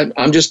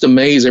 I'm just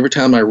amazed every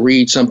time I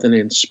read something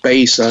in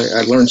space.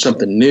 I learn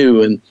something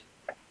new, and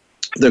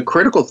the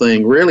critical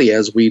thing, really,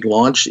 as we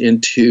launch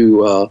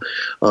into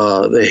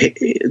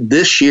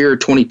this year,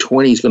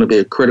 2020 is going to be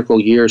a critical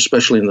year,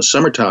 especially in the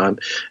summertime,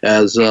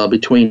 as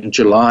between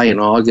July and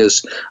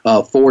August,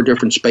 4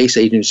 different space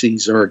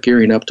agencies are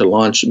gearing up to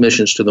launch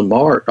missions to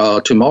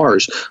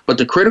Mars. But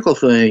the critical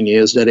thing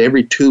is that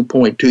every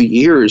 2.2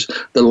 years,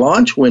 the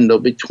launch window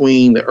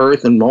between the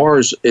Earth and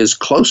Mars is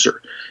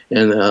closer.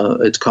 And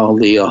it's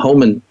called the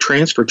Hohmann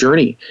transfer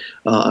journey,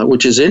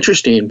 which is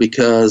interesting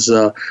because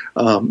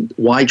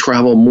why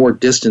travel more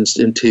distance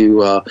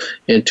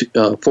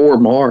for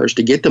Mars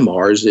to get to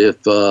Mars if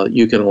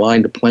you can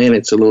align the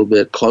planets a little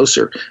bit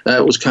closer?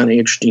 That was kind of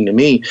interesting to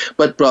me.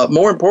 But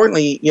more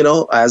importantly,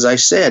 as I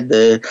said,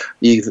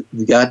 you've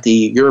got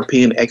the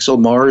European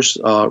ExoMars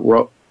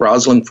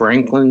Rosalind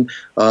Franklin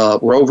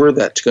rover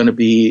that's going to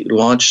be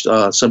launched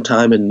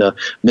sometime in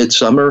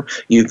midsummer.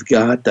 You've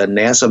got the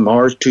NASA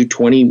Mars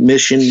 220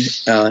 mission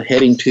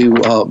heading to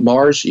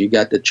Mars. You've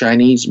got the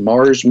Chinese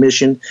Mars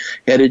mission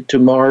headed to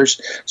Mars.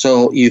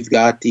 So you've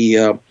got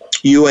the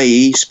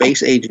UAE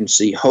Space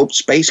Agency Hope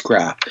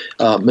spacecraft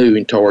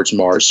moving towards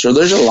Mars. So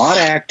there's a lot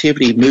of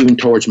activity moving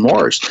towards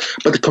Mars.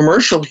 But the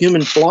commercial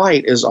human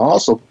flight is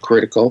also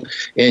critical.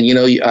 And,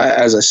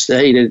 as I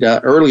stated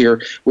earlier,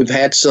 we've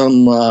had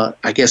some,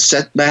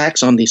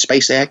 setbacks on the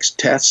SpaceX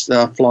test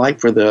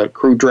flight for the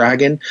Crew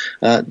Dragon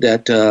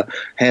that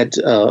had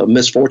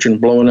misfortune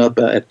blowing up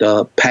at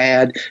the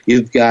pad.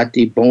 You've got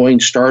the Boeing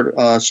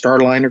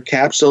Starliner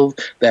capsule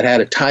that had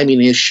a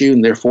timing issue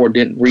and therefore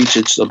didn't reach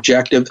its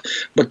objective.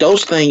 But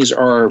those things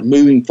are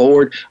moving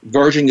forward.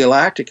 Virgin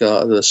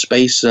Galactica, the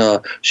space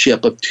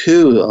ship of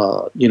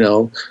 2,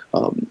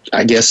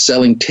 I guess,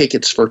 selling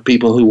tickets for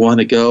people who want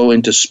to go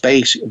into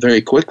space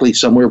very quickly,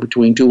 somewhere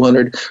between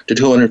 $200 to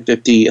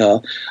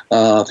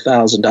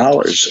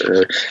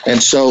 $250,000.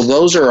 And so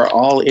those are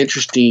all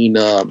interesting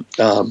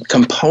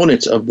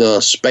components of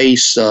the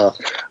space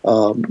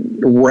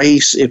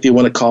race, if you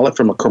want to call it,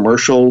 from a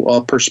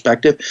commercial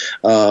perspective.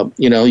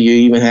 You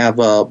even have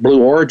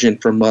Blue Origin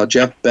from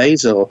Jeff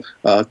Bezos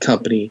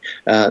company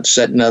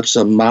setting up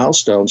some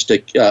milestones to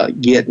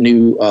get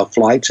new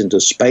flights into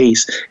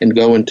space and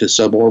go into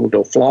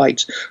suborbital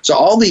flights. So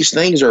all these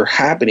things are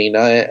happening.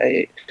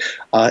 I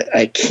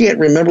can't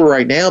remember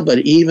right now, but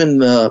even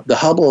the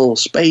Hubble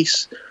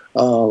space,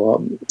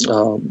 what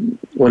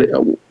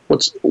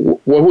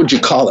would you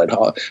call it?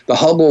 The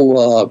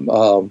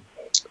Hubble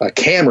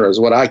camera is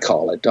what I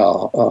call it.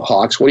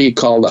 Hawks, what do you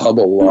call the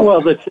Hubble?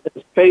 Well, the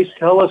Space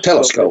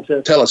Telescope.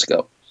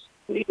 Telescope.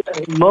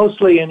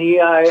 Mostly an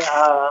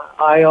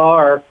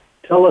EIR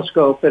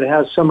telescope. It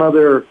has some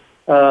other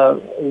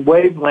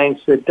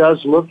wavelengths it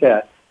does look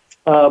at.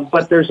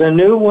 But there's a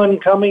new one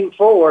coming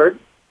forward.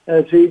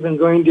 It's even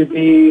going to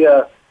be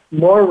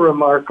more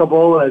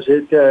remarkable as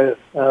it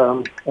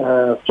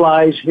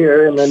flies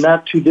here in the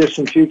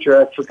not-too-distant future.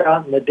 I've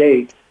forgotten the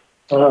date.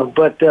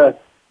 But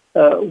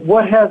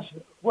what has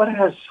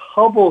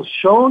Hubble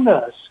shown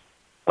us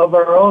of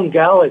our own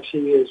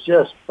galaxy is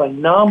just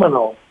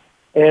phenomenal.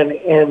 And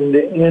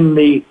in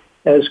the,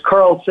 as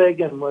Carl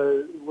Sagan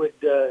would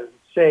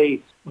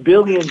say,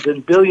 billions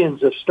and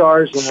billions of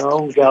stars in our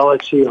own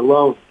galaxy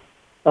alone.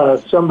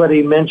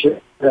 Somebody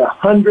mentioned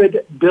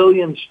 100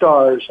 billion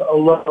stars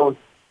alone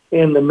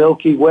in the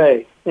Milky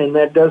Way, and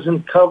that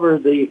doesn't cover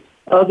the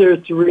other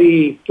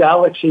 3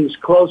 galaxies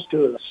close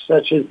to us,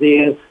 such as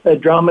the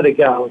Andromeda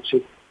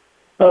Galaxy.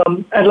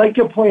 I'd like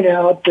to point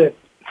out that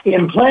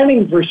in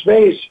planning for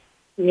space,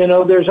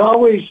 there's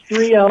always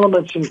 3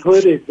 elements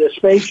included. The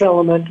space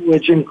element,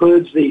 which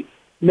includes the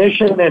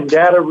mission and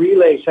data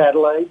relay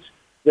satellites,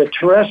 the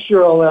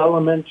terrestrial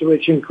element,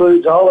 which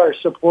includes all our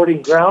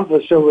supporting ground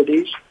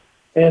facilities,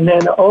 and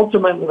then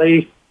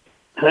ultimately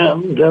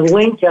the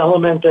link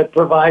element that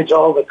provides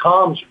all the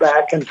comms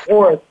back and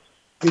forth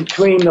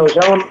between those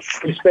elements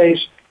in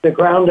space, the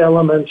ground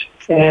elements,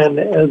 and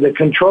the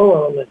control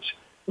elements.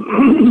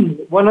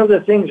 One of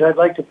the things I'd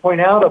like to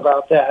point out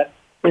about that,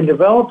 in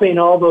developing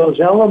all those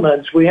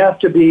elements, we have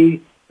to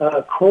be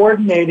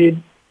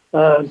coordinated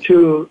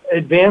to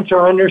advance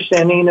our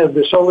understanding of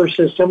the solar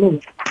system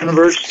and the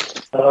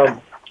universe.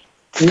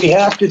 We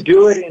have to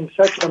do it in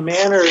such a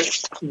manner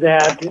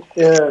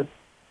that,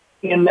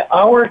 in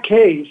our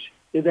case,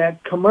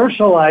 that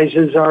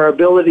commercializes our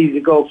ability to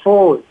go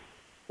forward.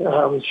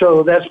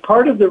 So that's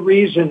part of the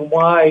reason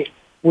why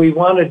we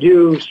want to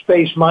do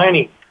space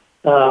mining,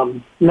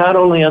 not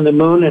only on the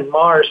Moon and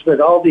Mars, but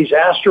all these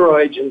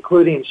asteroids,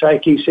 including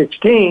Psyche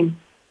 16,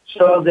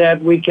 so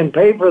that we can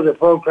pay for the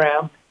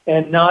program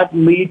and not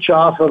leech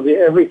off of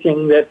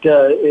everything that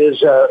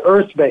is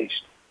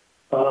Earth-based.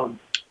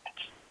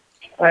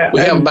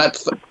 We have about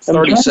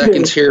 30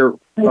 seconds here,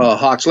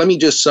 Hawks. Let me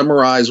just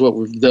summarize what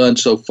we've done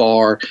so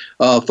far.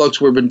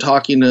 Folks, we've been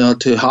talking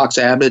to Hawks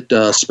Abbott,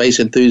 space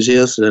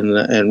enthusiast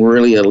and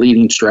really a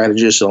leading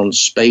strategist on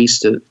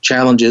space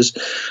challenges.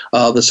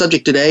 The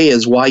subject today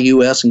is why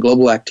U.S. and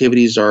global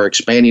activities are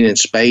expanding in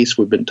space.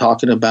 We've been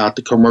talking about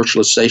the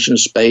commercialization of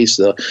space,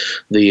 the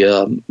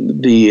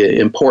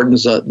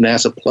importance that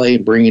NASA play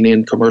in bringing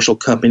in commercial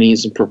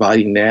companies and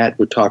providing that.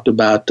 We talked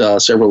about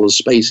several of the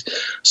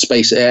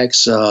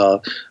SpaceX,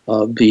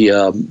 the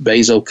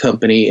Bezos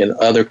company, and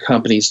other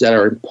companies that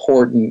are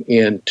important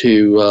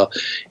into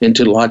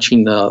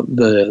launching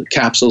the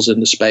capsules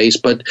into space.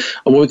 But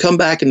when we come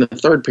back in the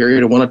third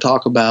period, I want to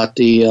talk about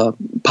the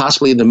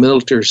possibly the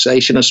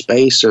militarization of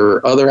space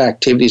or other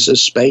activities of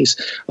space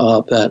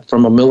that,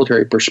 from a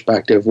military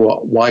perspective,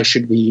 why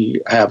should we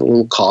have a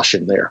little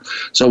caution there?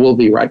 So we'll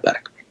be right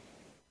back.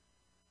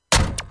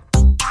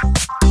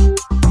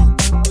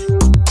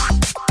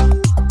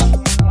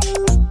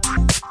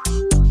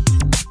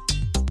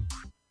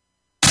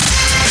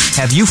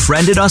 Have you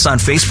friended us on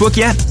Facebook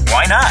yet?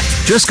 Why not?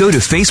 Just go to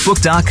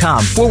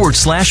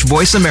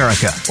facebook.com/Voice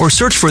America or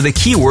search for the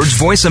keywords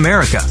Voice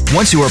America.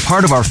 Once you are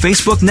part of our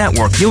Facebook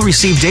network, you'll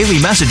receive daily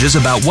messages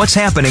about what's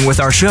happening with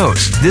our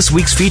shows, this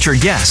week's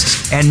featured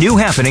guests, and new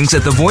happenings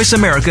at the Voice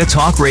America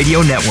Talk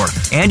Radio Network.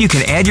 And you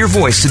can add your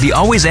voice to the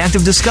always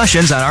active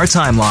discussions on our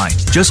timeline.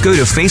 Just go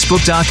to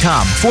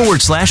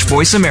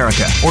facebook.com/Voice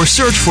America or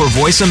search for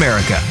Voice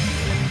America.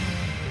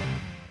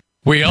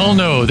 We all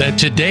know that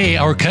today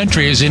our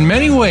country is in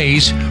many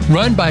ways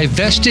run by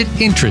vested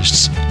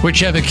interests,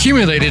 which have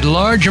accumulated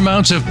large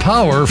amounts of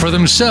power for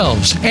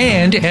themselves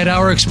and at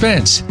our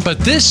expense. But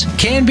this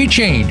can be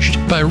changed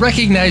by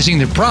recognizing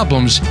the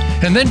problems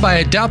and then by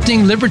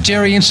adopting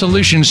libertarian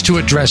solutions to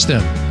address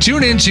them.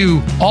 Tune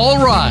into All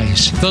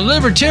Rise, the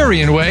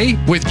Libertarian Way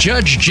with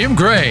Judge Jim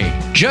Gray.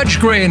 Judge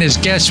Gray and his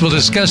guests will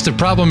discuss the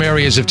problem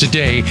areas of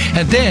today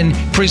and then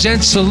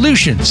present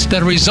solutions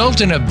that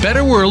result in a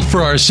better world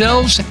for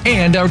ourselves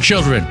and our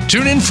children.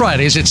 Tune in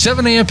Fridays at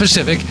 7 a.m.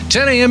 Pacific,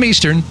 10 a.m.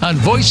 Eastern on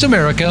Voice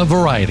America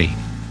Variety.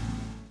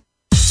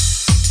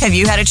 Have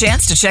you had a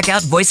chance to check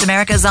out Voice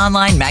America's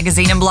online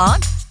magazine and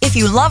blog? If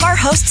you love our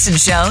hosts and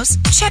shows,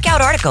 check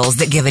out articles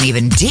that give an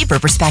even deeper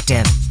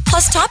perspective.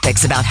 Plus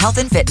topics about health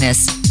and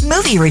fitness,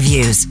 movie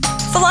reviews,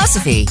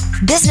 philosophy,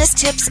 business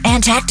tips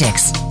and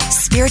tactics,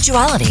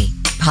 spirituality,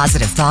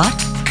 positive thought,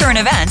 current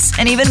events,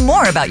 and even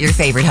more about your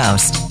favorite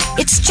host.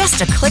 It's just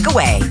a click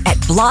away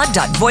at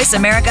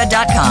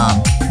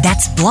blog.voiceamerica.com.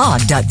 That's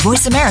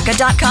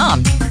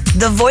blog.voiceamerica.com.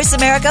 The Voice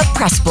America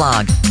Press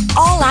Blog.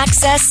 All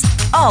access,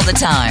 all the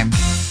time.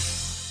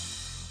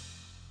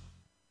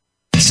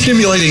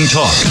 Stimulating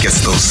talk. It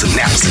gets those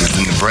synapses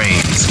in the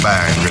brain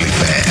firing really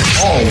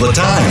fast. All the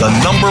time. The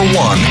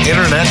 #1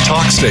 Internet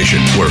talk station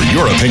where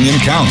your opinion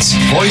counts.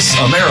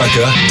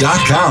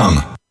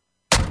 VoiceAmerica.com.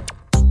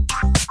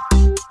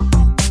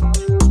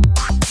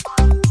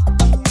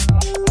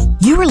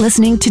 You are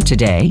listening to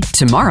Today,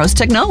 Tomorrow's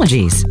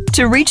Technologies.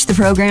 To reach the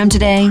program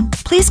today,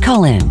 please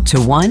call in to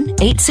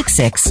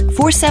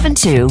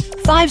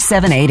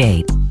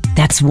 1-866-472-5788.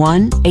 That's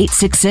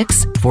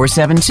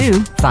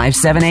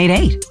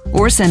 1-866-472-5788.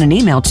 Or send an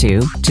email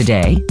to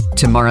Today,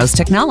 Tomorrow's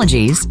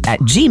Technologies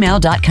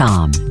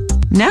 @gmail.com.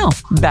 Now,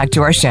 back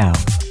to our show.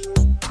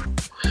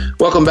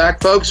 Welcome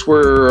back, folks.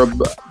 We're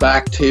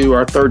back to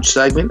our third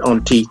segment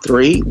on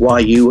T3, why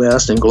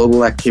U.S. and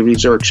global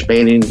activities are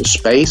expanding into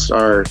space.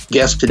 Our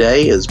guest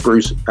today is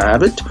Bruce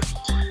Abbott.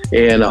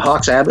 And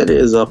Hawks Abbott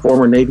is a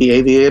former Navy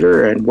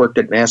aviator and worked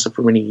at NASA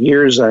for many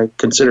years. I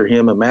consider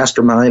him a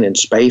mastermind in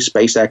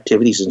space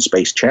activities, and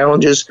space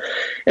challenges.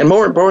 And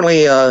more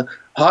importantly,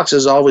 Hawks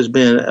has always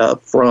been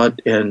up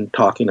front in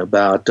talking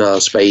about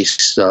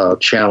space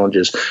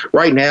challenges.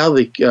 Right now,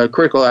 the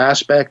critical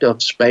aspect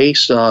of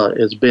space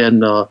has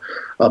been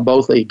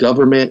both a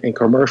government and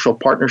commercial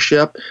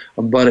partnership,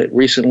 but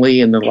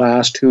recently, in the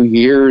last 2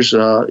 years,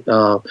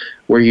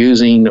 we're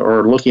using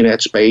or looking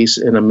at space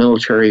in a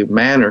military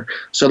manner.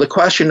 So the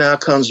question now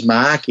comes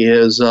back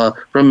is,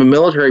 from a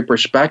military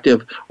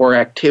perspective or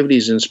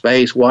activities in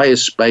space, why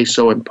is space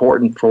so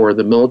important for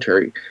the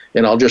military?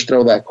 And I'll just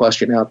throw that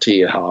question out to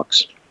you,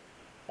 Hawks.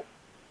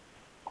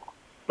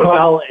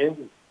 Well,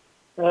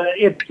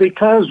 it's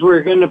because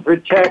we're going to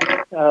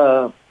protect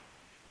the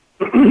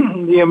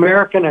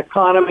American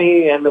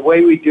economy and the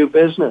way we do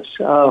business.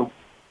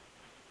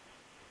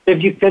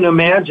 If you can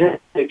imagine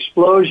the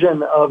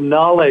explosion of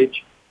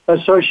knowledge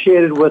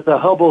associated with the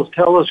Hubble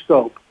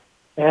telescope,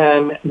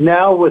 and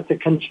now with the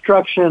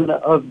construction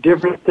of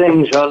different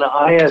things on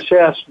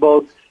ISS,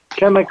 both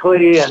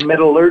chemically and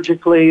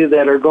metallurgically,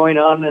 that are going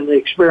on in the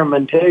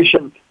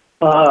experimentation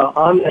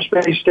on the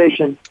space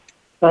station,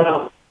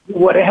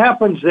 what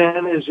happens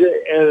then is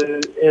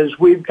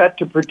we've got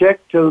to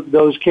protect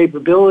those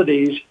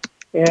capabilities,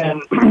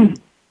 and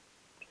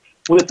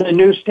with the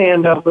new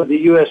stand-up of the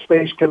U.S.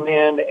 Space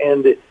Command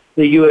and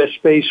the U.S.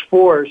 Space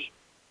Force,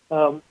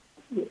 our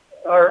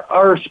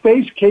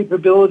space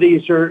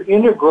capabilities are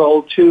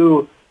integral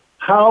to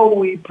how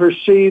we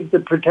perceive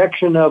the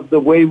protection of the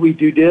way we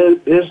do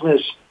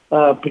business,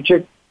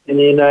 particularly in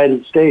the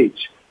United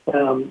States.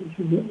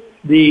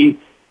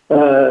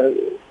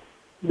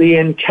 The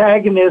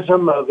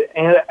antagonism of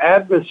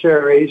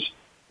adversaries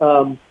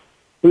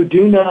who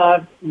do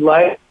not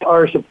like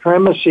our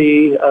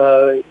supremacy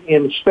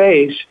in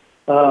space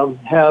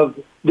have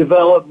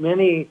developed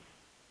many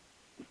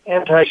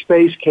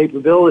anti-space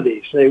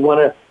capabilities. They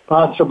want to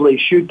possibly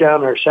shoot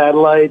down our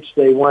satellites.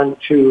 They want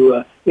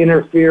to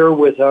interfere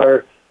with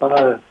our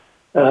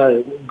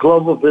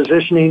global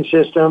positioning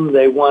system.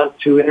 They want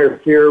to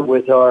interfere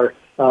with our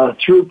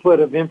throughput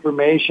of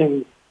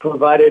information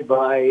provided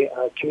by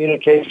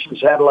communication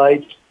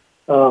satellites.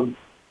 And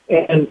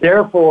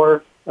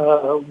therefore,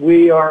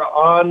 we are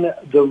on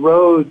the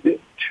road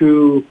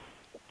to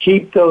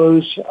keep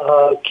those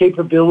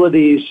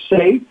capabilities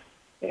safe,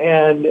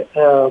 and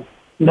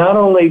not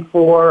only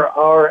for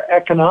our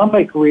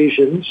economic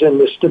reasons and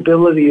the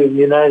stability of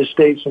the United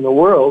States and the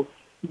world,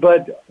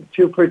 but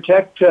to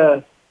protect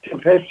those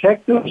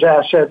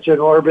assets in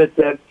orbit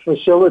that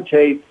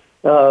facilitate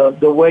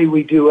the way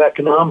we do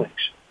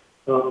economics.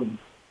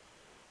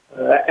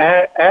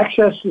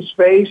 Access to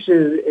space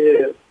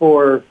is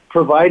for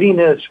providing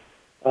us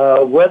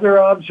weather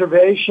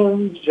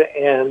observations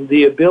and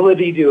the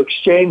ability to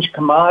exchange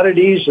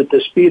commodities at the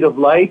speed of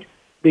light,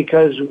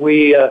 because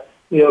we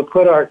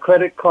put our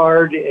credit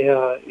card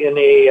in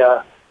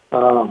a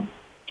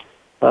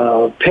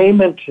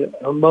payment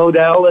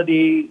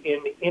modality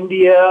in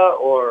India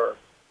or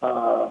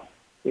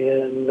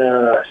in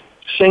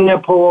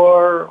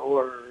Singapore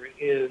or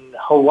in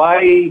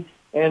Hawaii,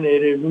 and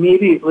it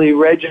immediately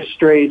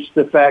registrates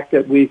the fact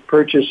that we've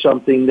purchased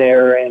something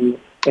there, and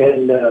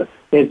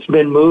it's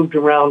been moved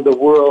around the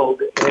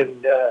world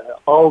and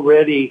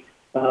already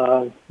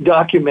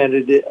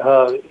documented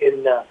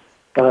in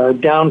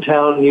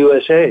downtown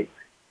USA.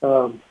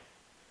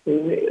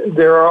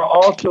 There are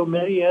also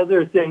many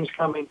other things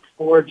coming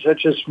forward,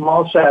 such as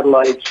small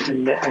satellites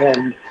and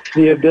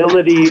the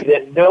ability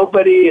that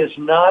nobody is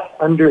not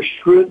under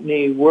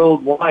scrutiny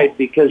worldwide,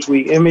 because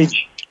we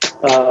image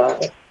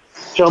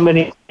so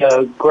many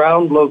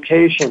ground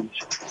locations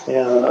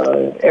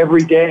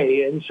every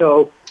day. And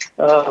so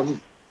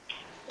in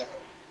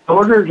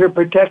order to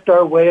protect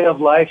our way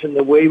of life and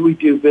the way we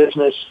do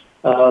business,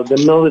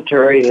 the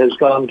military has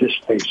gone to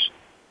space.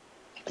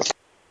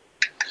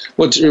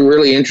 What's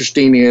really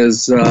interesting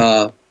is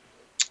the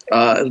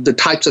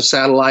types of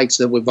satellites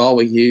that we've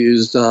always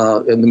used,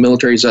 and the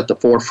military is at the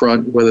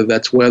forefront, whether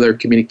that's weather,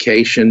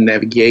 communication,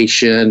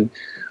 navigation,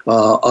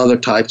 other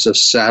types of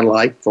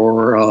satellite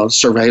for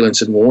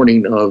surveillance and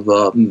warning of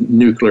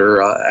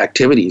nuclear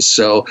activities.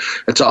 So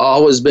it's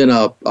always been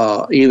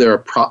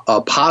either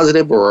a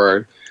positive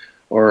or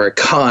a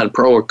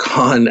pro or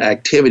con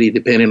activity,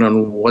 depending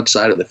on what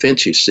side of the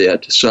fence you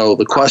sit. So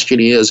the question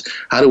is,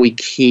 how do we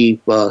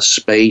keep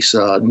space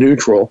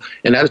neutral?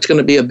 And that's going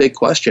to be a big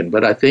question.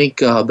 But I think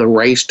the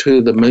race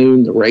to the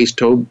moon, the race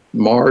to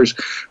Mars,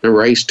 the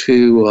race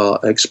to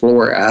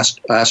explore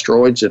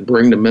asteroids and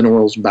bring the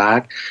minerals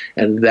back,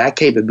 and that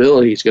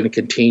capability is going to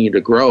continue to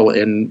grow.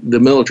 And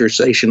the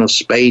militarization of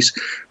space,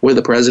 with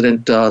the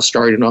president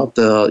starting off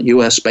the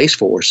U.S. Space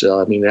Force,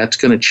 I mean, that's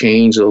going to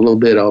change a little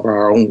bit of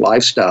our own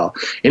lifestyle.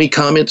 Any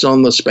comments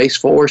on the Space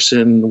Force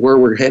and where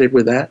we're headed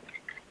with that?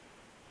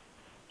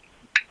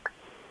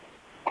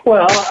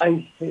 Well,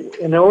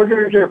 in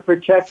order to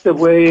protect the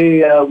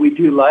way we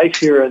do life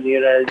here in the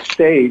United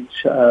States,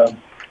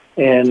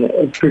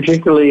 and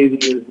particularly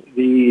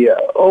the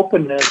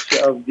openness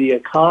of the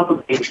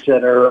economies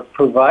that are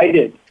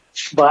provided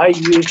by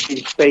using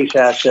space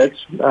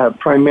assets,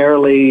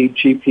 primarily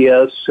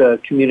GPS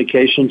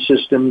communication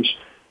systems,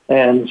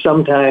 and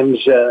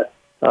sometimes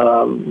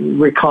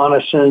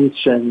reconnaissance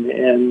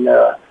and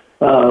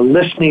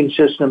listening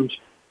systems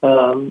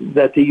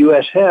that the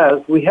U.S.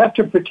 has, we have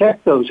to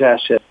protect those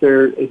assets.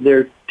 There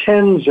are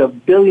tens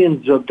of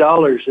billions of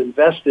dollars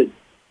invested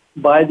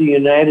by the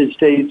United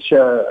States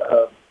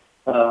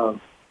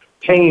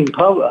paying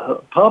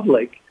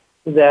public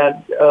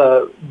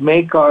that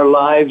make our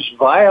lives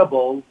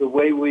viable the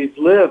way we've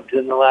lived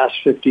in the last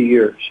 50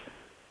 years.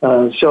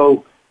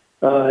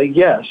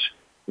 Yes,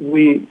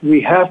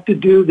 we have to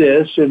do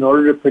this in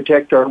order to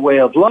protect our way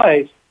of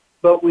life,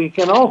 but we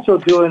can also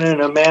do it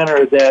in a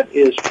manner that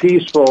is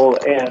peaceful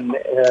and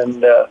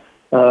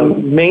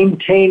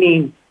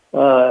maintaining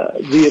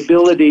the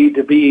ability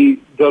to be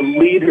the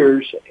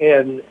leaders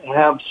and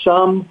have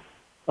some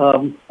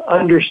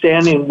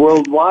understanding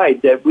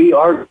worldwide that we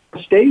are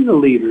staying the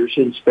leaders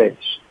in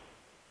space.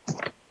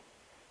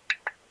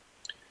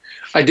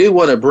 I do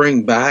want to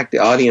bring back the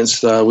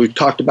audience. We've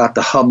talked about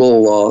the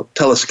Hubble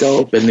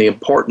telescope and the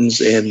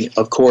importance, and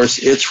of course,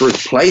 its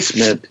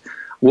replacement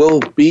will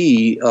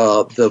be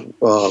right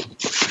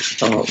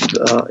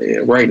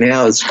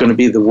now it's going to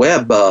be the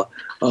Webb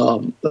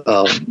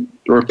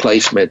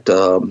replacement.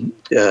 So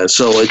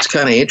it's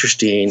kind of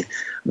interesting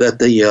that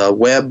the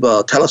Webb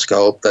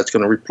telescope that's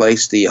going to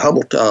replace the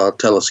Hubble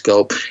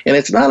telescope, and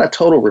it's not a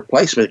total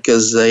replacement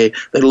because they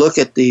look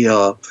at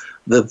the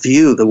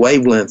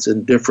wavelengths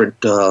in different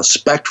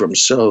spectrums.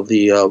 So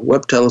the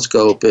Webb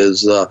telescope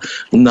is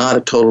not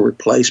a total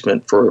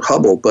replacement for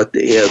Hubble, but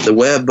the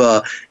Webb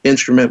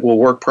instrument will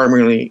work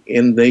primarily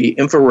in the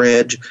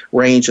infrared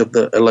range of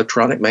the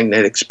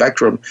electromagnetic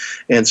spectrum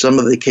and some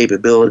of the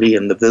capability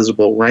in the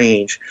visible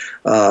range.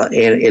 And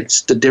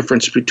it's the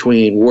difference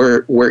between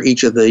where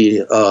each of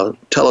the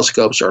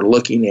telescopes are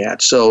looking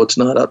at. So it's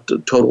not a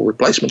total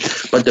replacement,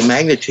 but the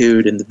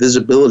magnitude and the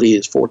visibility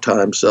is 4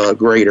 times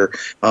greater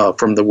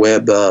from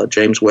the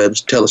James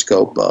Webb's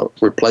telescope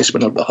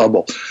replacement of the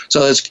Hubble.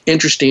 So it's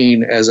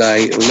interesting as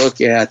I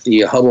look at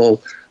the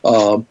Hubble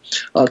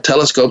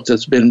telescope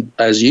that's been,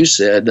 as you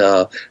said,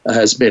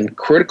 has been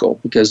critical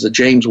because the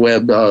James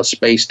Webb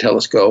Space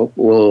Telescope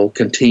will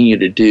continue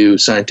to do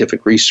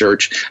scientific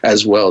research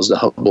as well as the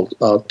Hubble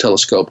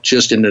telescope,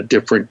 just in a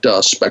different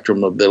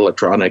spectrum of the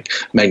electronic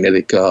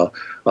magnetic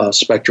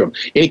spectrum.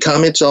 Any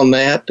comments on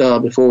that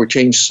before we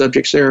change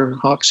subjects there,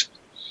 Hawks?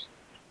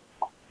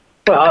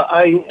 Well,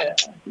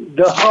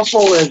 the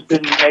Hubble has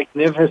been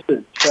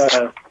magnificent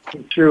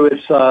through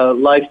its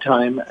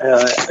lifetime.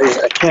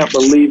 I can't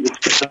believe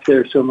it's been up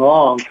there so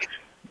long.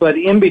 But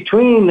in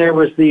between, there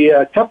was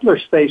the Kepler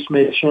space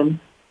mission,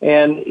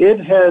 and it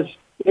has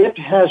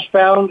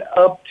found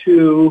up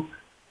to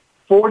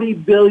 40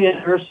 billion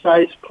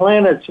Earth-sized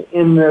planets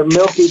in the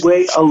Milky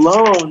Way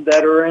alone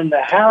that are in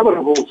the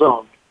habitable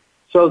zone.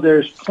 So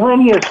there's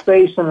plenty of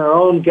space in our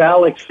own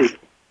galaxy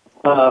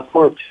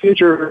for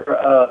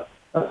future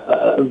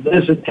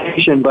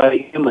visitation by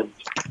humans.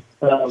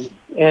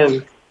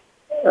 And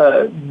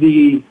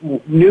the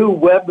new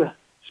Webb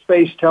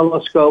Space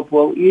Telescope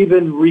will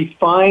even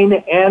refine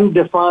and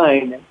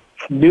define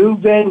new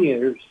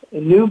venues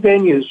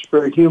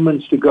for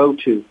humans to go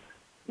to.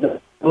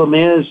 The problem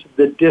is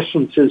the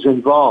distances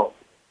involved.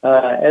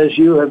 As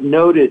you have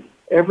noted,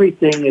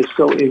 everything is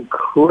so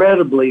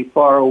incredibly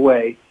far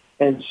away,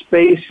 and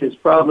space is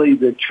probably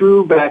the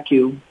true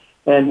vacuum.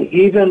 And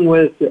even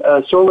with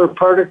solar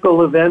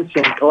particle events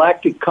and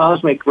galactic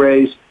cosmic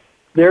rays,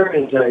 there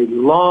is a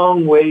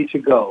long way to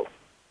go.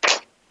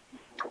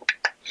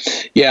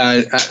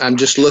 Yeah, I'm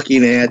just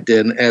looking at,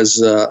 and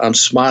as I'm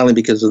smiling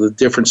because of the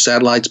different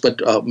satellites, but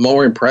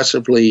more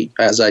impressively,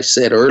 as I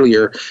said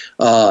earlier,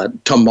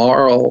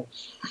 tomorrow,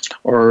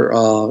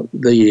 or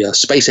the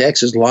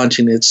SpaceX is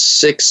launching its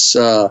sixth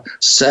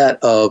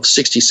set of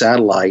 60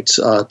 satellites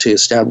to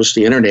establish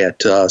the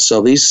internet.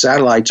 So these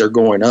satellites are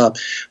going up.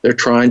 They're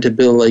trying to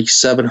build like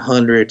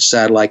 700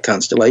 satellite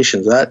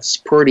constellations. That's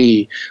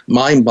pretty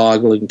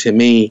mind-boggling to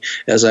me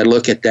as I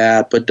look at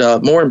that. But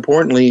more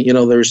importantly,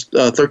 there's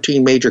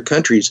 13 major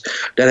countries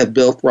that have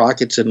built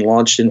rockets and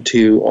launched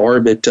into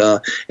orbit.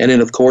 And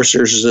then, of course,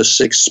 there's the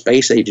 6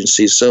 space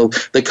agencies. So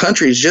the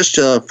countries, just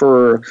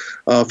for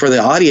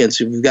the audience,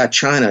 we've got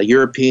China,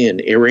 European,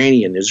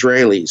 Iranian,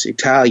 Israelis,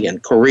 Italian,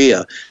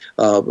 Korea,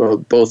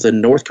 both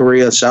in North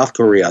Korea and South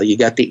Korea. You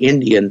got the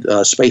Indian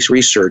Space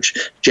Research,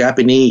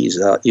 Japanese.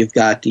 You've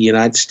got the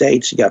United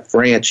States. You got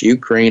France,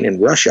 Ukraine,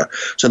 and Russia.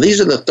 So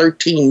these are the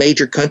 13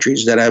 major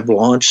countries that have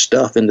launched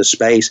stuff into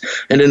space.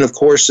 And then, of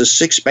course, the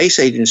 6 space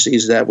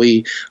agencies that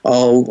we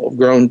all have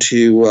grown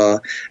to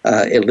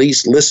at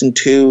least listen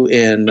to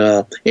and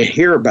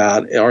hear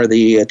about are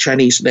the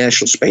Chinese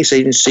National Space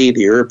Agency,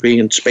 the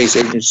European Space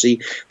Agency,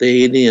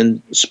 the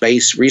Indian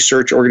Space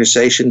Research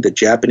Organization, the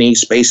Japanese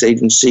Space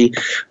Agency,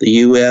 the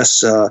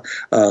U.S.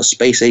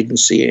 Space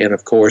Agency, and,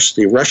 of course,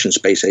 the Russian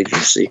Space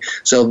Agency.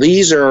 So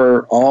these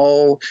are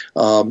all,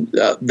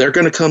 they're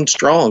going to come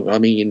strong. I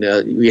mean,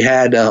 we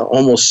had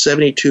almost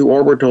 72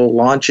 orbital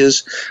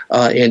launches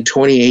in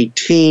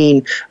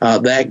 2018.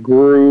 That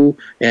grew,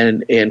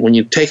 and when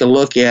you take a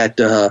look at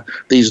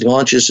these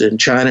launches in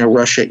China,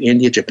 Russia,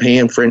 India,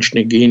 Japan, French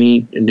New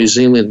Guinea, New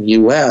Zealand, and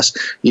U.S.,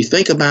 you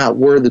think about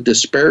where the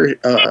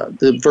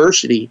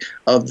diversity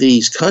of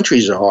these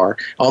countries are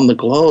on the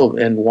globe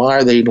and why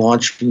are they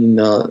launching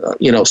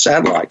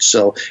satellites.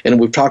 So, and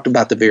we've talked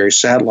about the various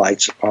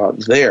satellites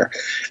there.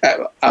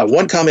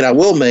 One comment I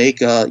will make,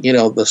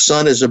 the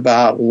sun is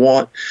about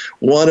one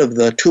of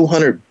the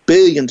 200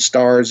 billion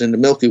stars in the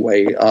Milky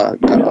Way,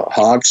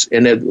 Hawks,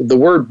 and the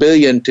word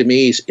billion to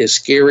me is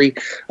scary.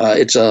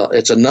 It's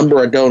a number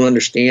I don't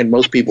understand.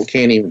 Most people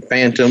can't even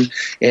fathom,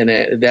 and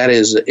that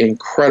is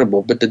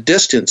incredible. But the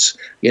distance,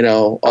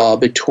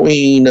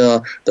 between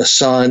the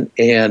sun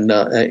and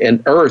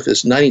Earth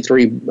is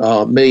 93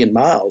 million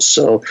miles.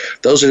 So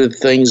those are the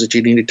things that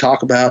you need to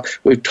talk about.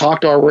 We've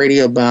talked already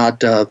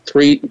about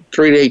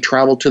three-day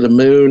travel to the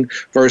moon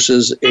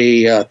versus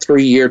a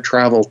 3-year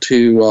travel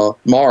to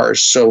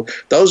Mars. So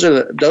those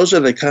are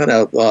the kind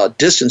of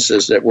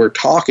distances that we're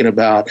talking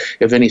about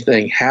if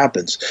anything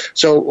happens.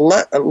 So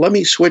let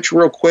me switch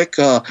real quick.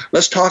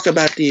 Let's talk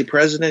about the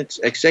president's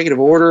executive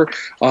order,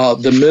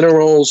 the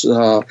minerals.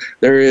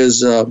 There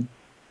is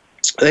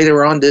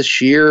later on this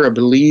year, I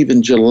believe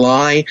in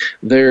July,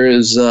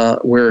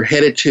 we're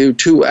headed to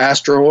 2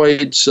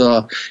 asteroids,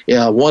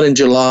 one in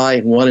July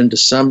and one in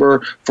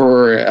December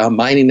for a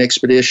mining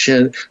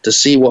expedition to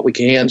see what we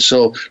can.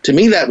 So to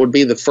me, that would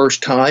be the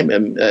first time,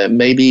 and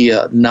maybe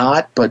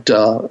not, but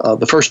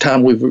the first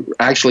time we've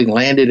actually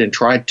landed and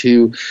tried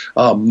to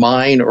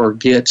mine or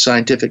get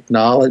scientific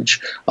knowledge,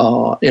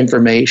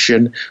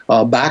 information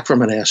back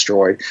from an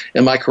asteroid.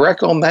 Am I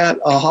correct on that,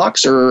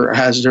 Hawks, or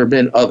has there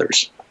been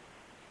others?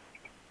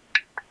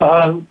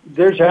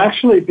 There's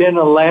actually been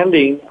a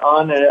landing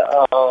on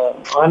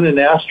an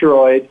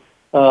asteroid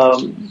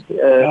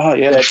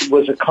that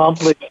was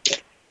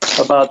accomplished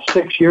about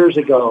 6 years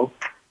ago.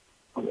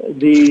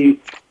 The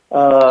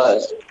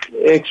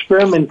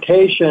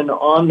experimentation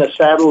on the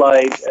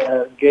satellite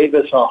gave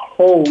us a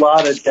whole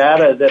lot of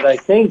data that I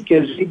think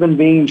is even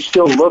being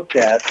still looked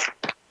at.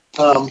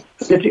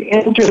 It's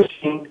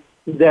interesting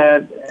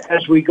that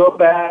as we go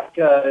back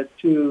to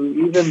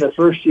even the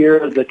first year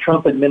of the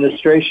Trump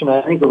administration,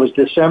 I think it was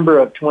December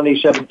of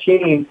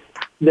 2017,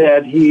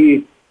 that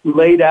he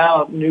laid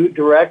out new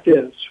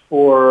directives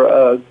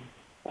for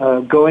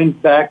going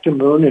back to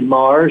Moon and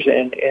Mars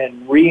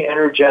and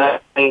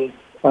re-energizing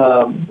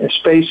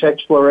space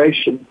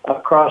exploration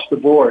across the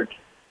board.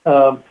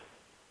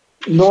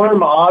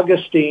 Norm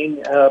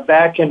Augustine,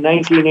 back in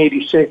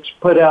 1986,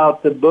 put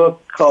out the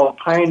book called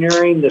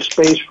Pioneering the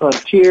Space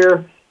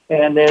Frontier.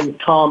 And then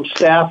Tom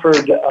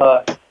Stafford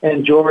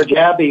and George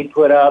Abbey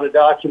put out a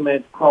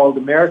document called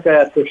America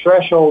at the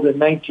Threshold in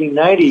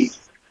 1990,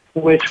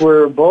 which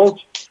were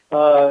both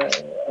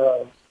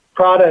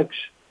products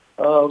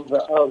of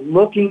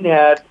looking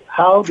at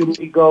how do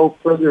we go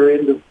further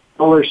into the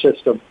solar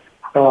system,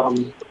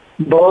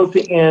 both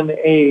in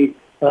a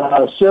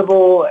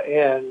civil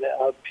and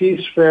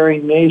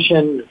peacefaring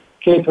nation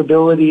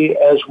capability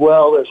as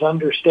well as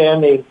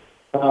understanding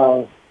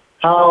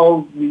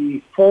how the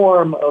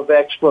form of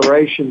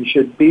exploration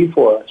should be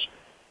for us.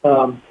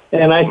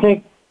 And I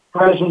think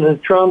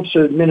President Trump's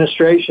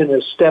administration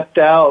has stepped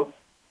out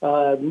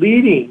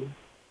leading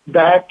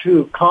back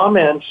to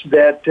comments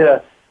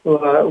that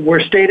were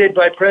stated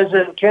by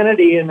President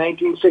Kennedy in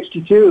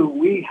 1962.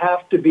 We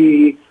have to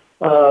be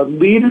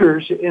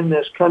leaders in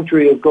this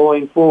country of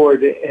going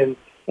forward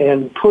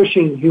and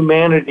pushing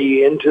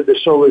humanity into the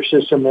solar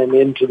system and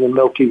into the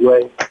Milky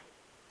Way.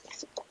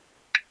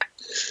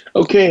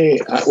 Okay,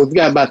 we've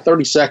got about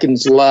 30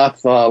 seconds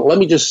left. Let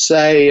me just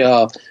say,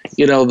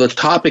 the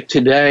topic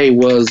today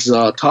was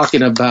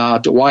talking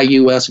about why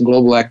U.S. and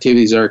global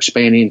activities are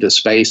expanding into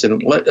space.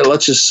 And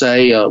let's just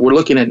say we're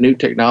looking at new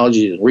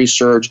technologies and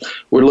research.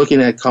 We're looking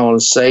at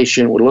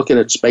colonization. We're looking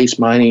at space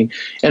mining.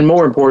 And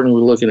more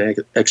importantly, we're looking at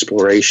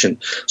exploration.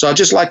 So I'd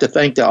just like to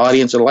thank the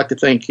audience. I'd like to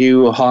thank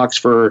you, Hawks,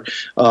 for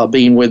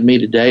being with me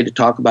today to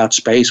talk about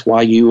space,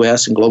 why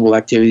U.S. and global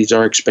activities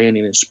are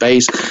expanding in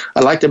space.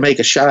 I'd like to make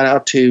a shout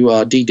out to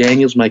Dee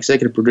Daniels, my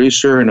executive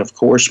producer, and of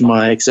course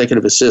my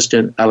executive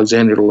assistant,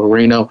 Alexander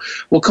Loreno.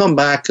 We'll come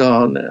back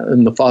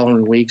in the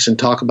following weeks and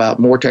talk about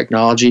more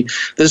technology.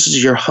 This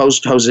is your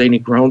host, Jose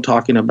Negron,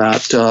 talking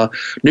about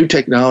new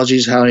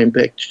technologies, how they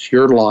impact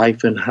your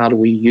life, and how do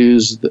we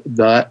use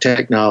that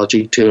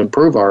technology to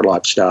improve our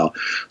lifestyle.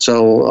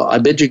 So I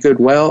bid you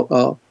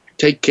goodwill.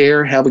 Take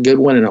care, have a good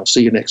one, and I'll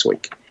see you next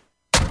week.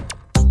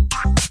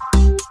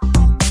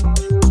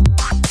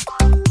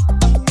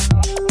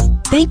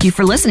 Thank you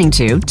for listening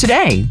to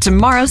Today,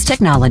 Tomorrow's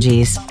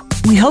Technologies.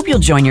 We hope you'll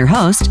join your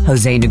host,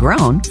 Jose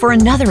Negron, for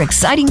another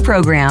exciting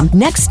program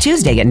next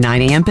Tuesday at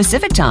 9 a.m.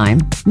 Pacific Time,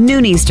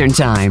 noon Eastern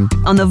Time,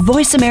 on the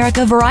Voice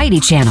America Variety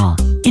Channel.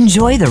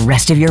 Enjoy the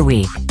rest of your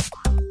week.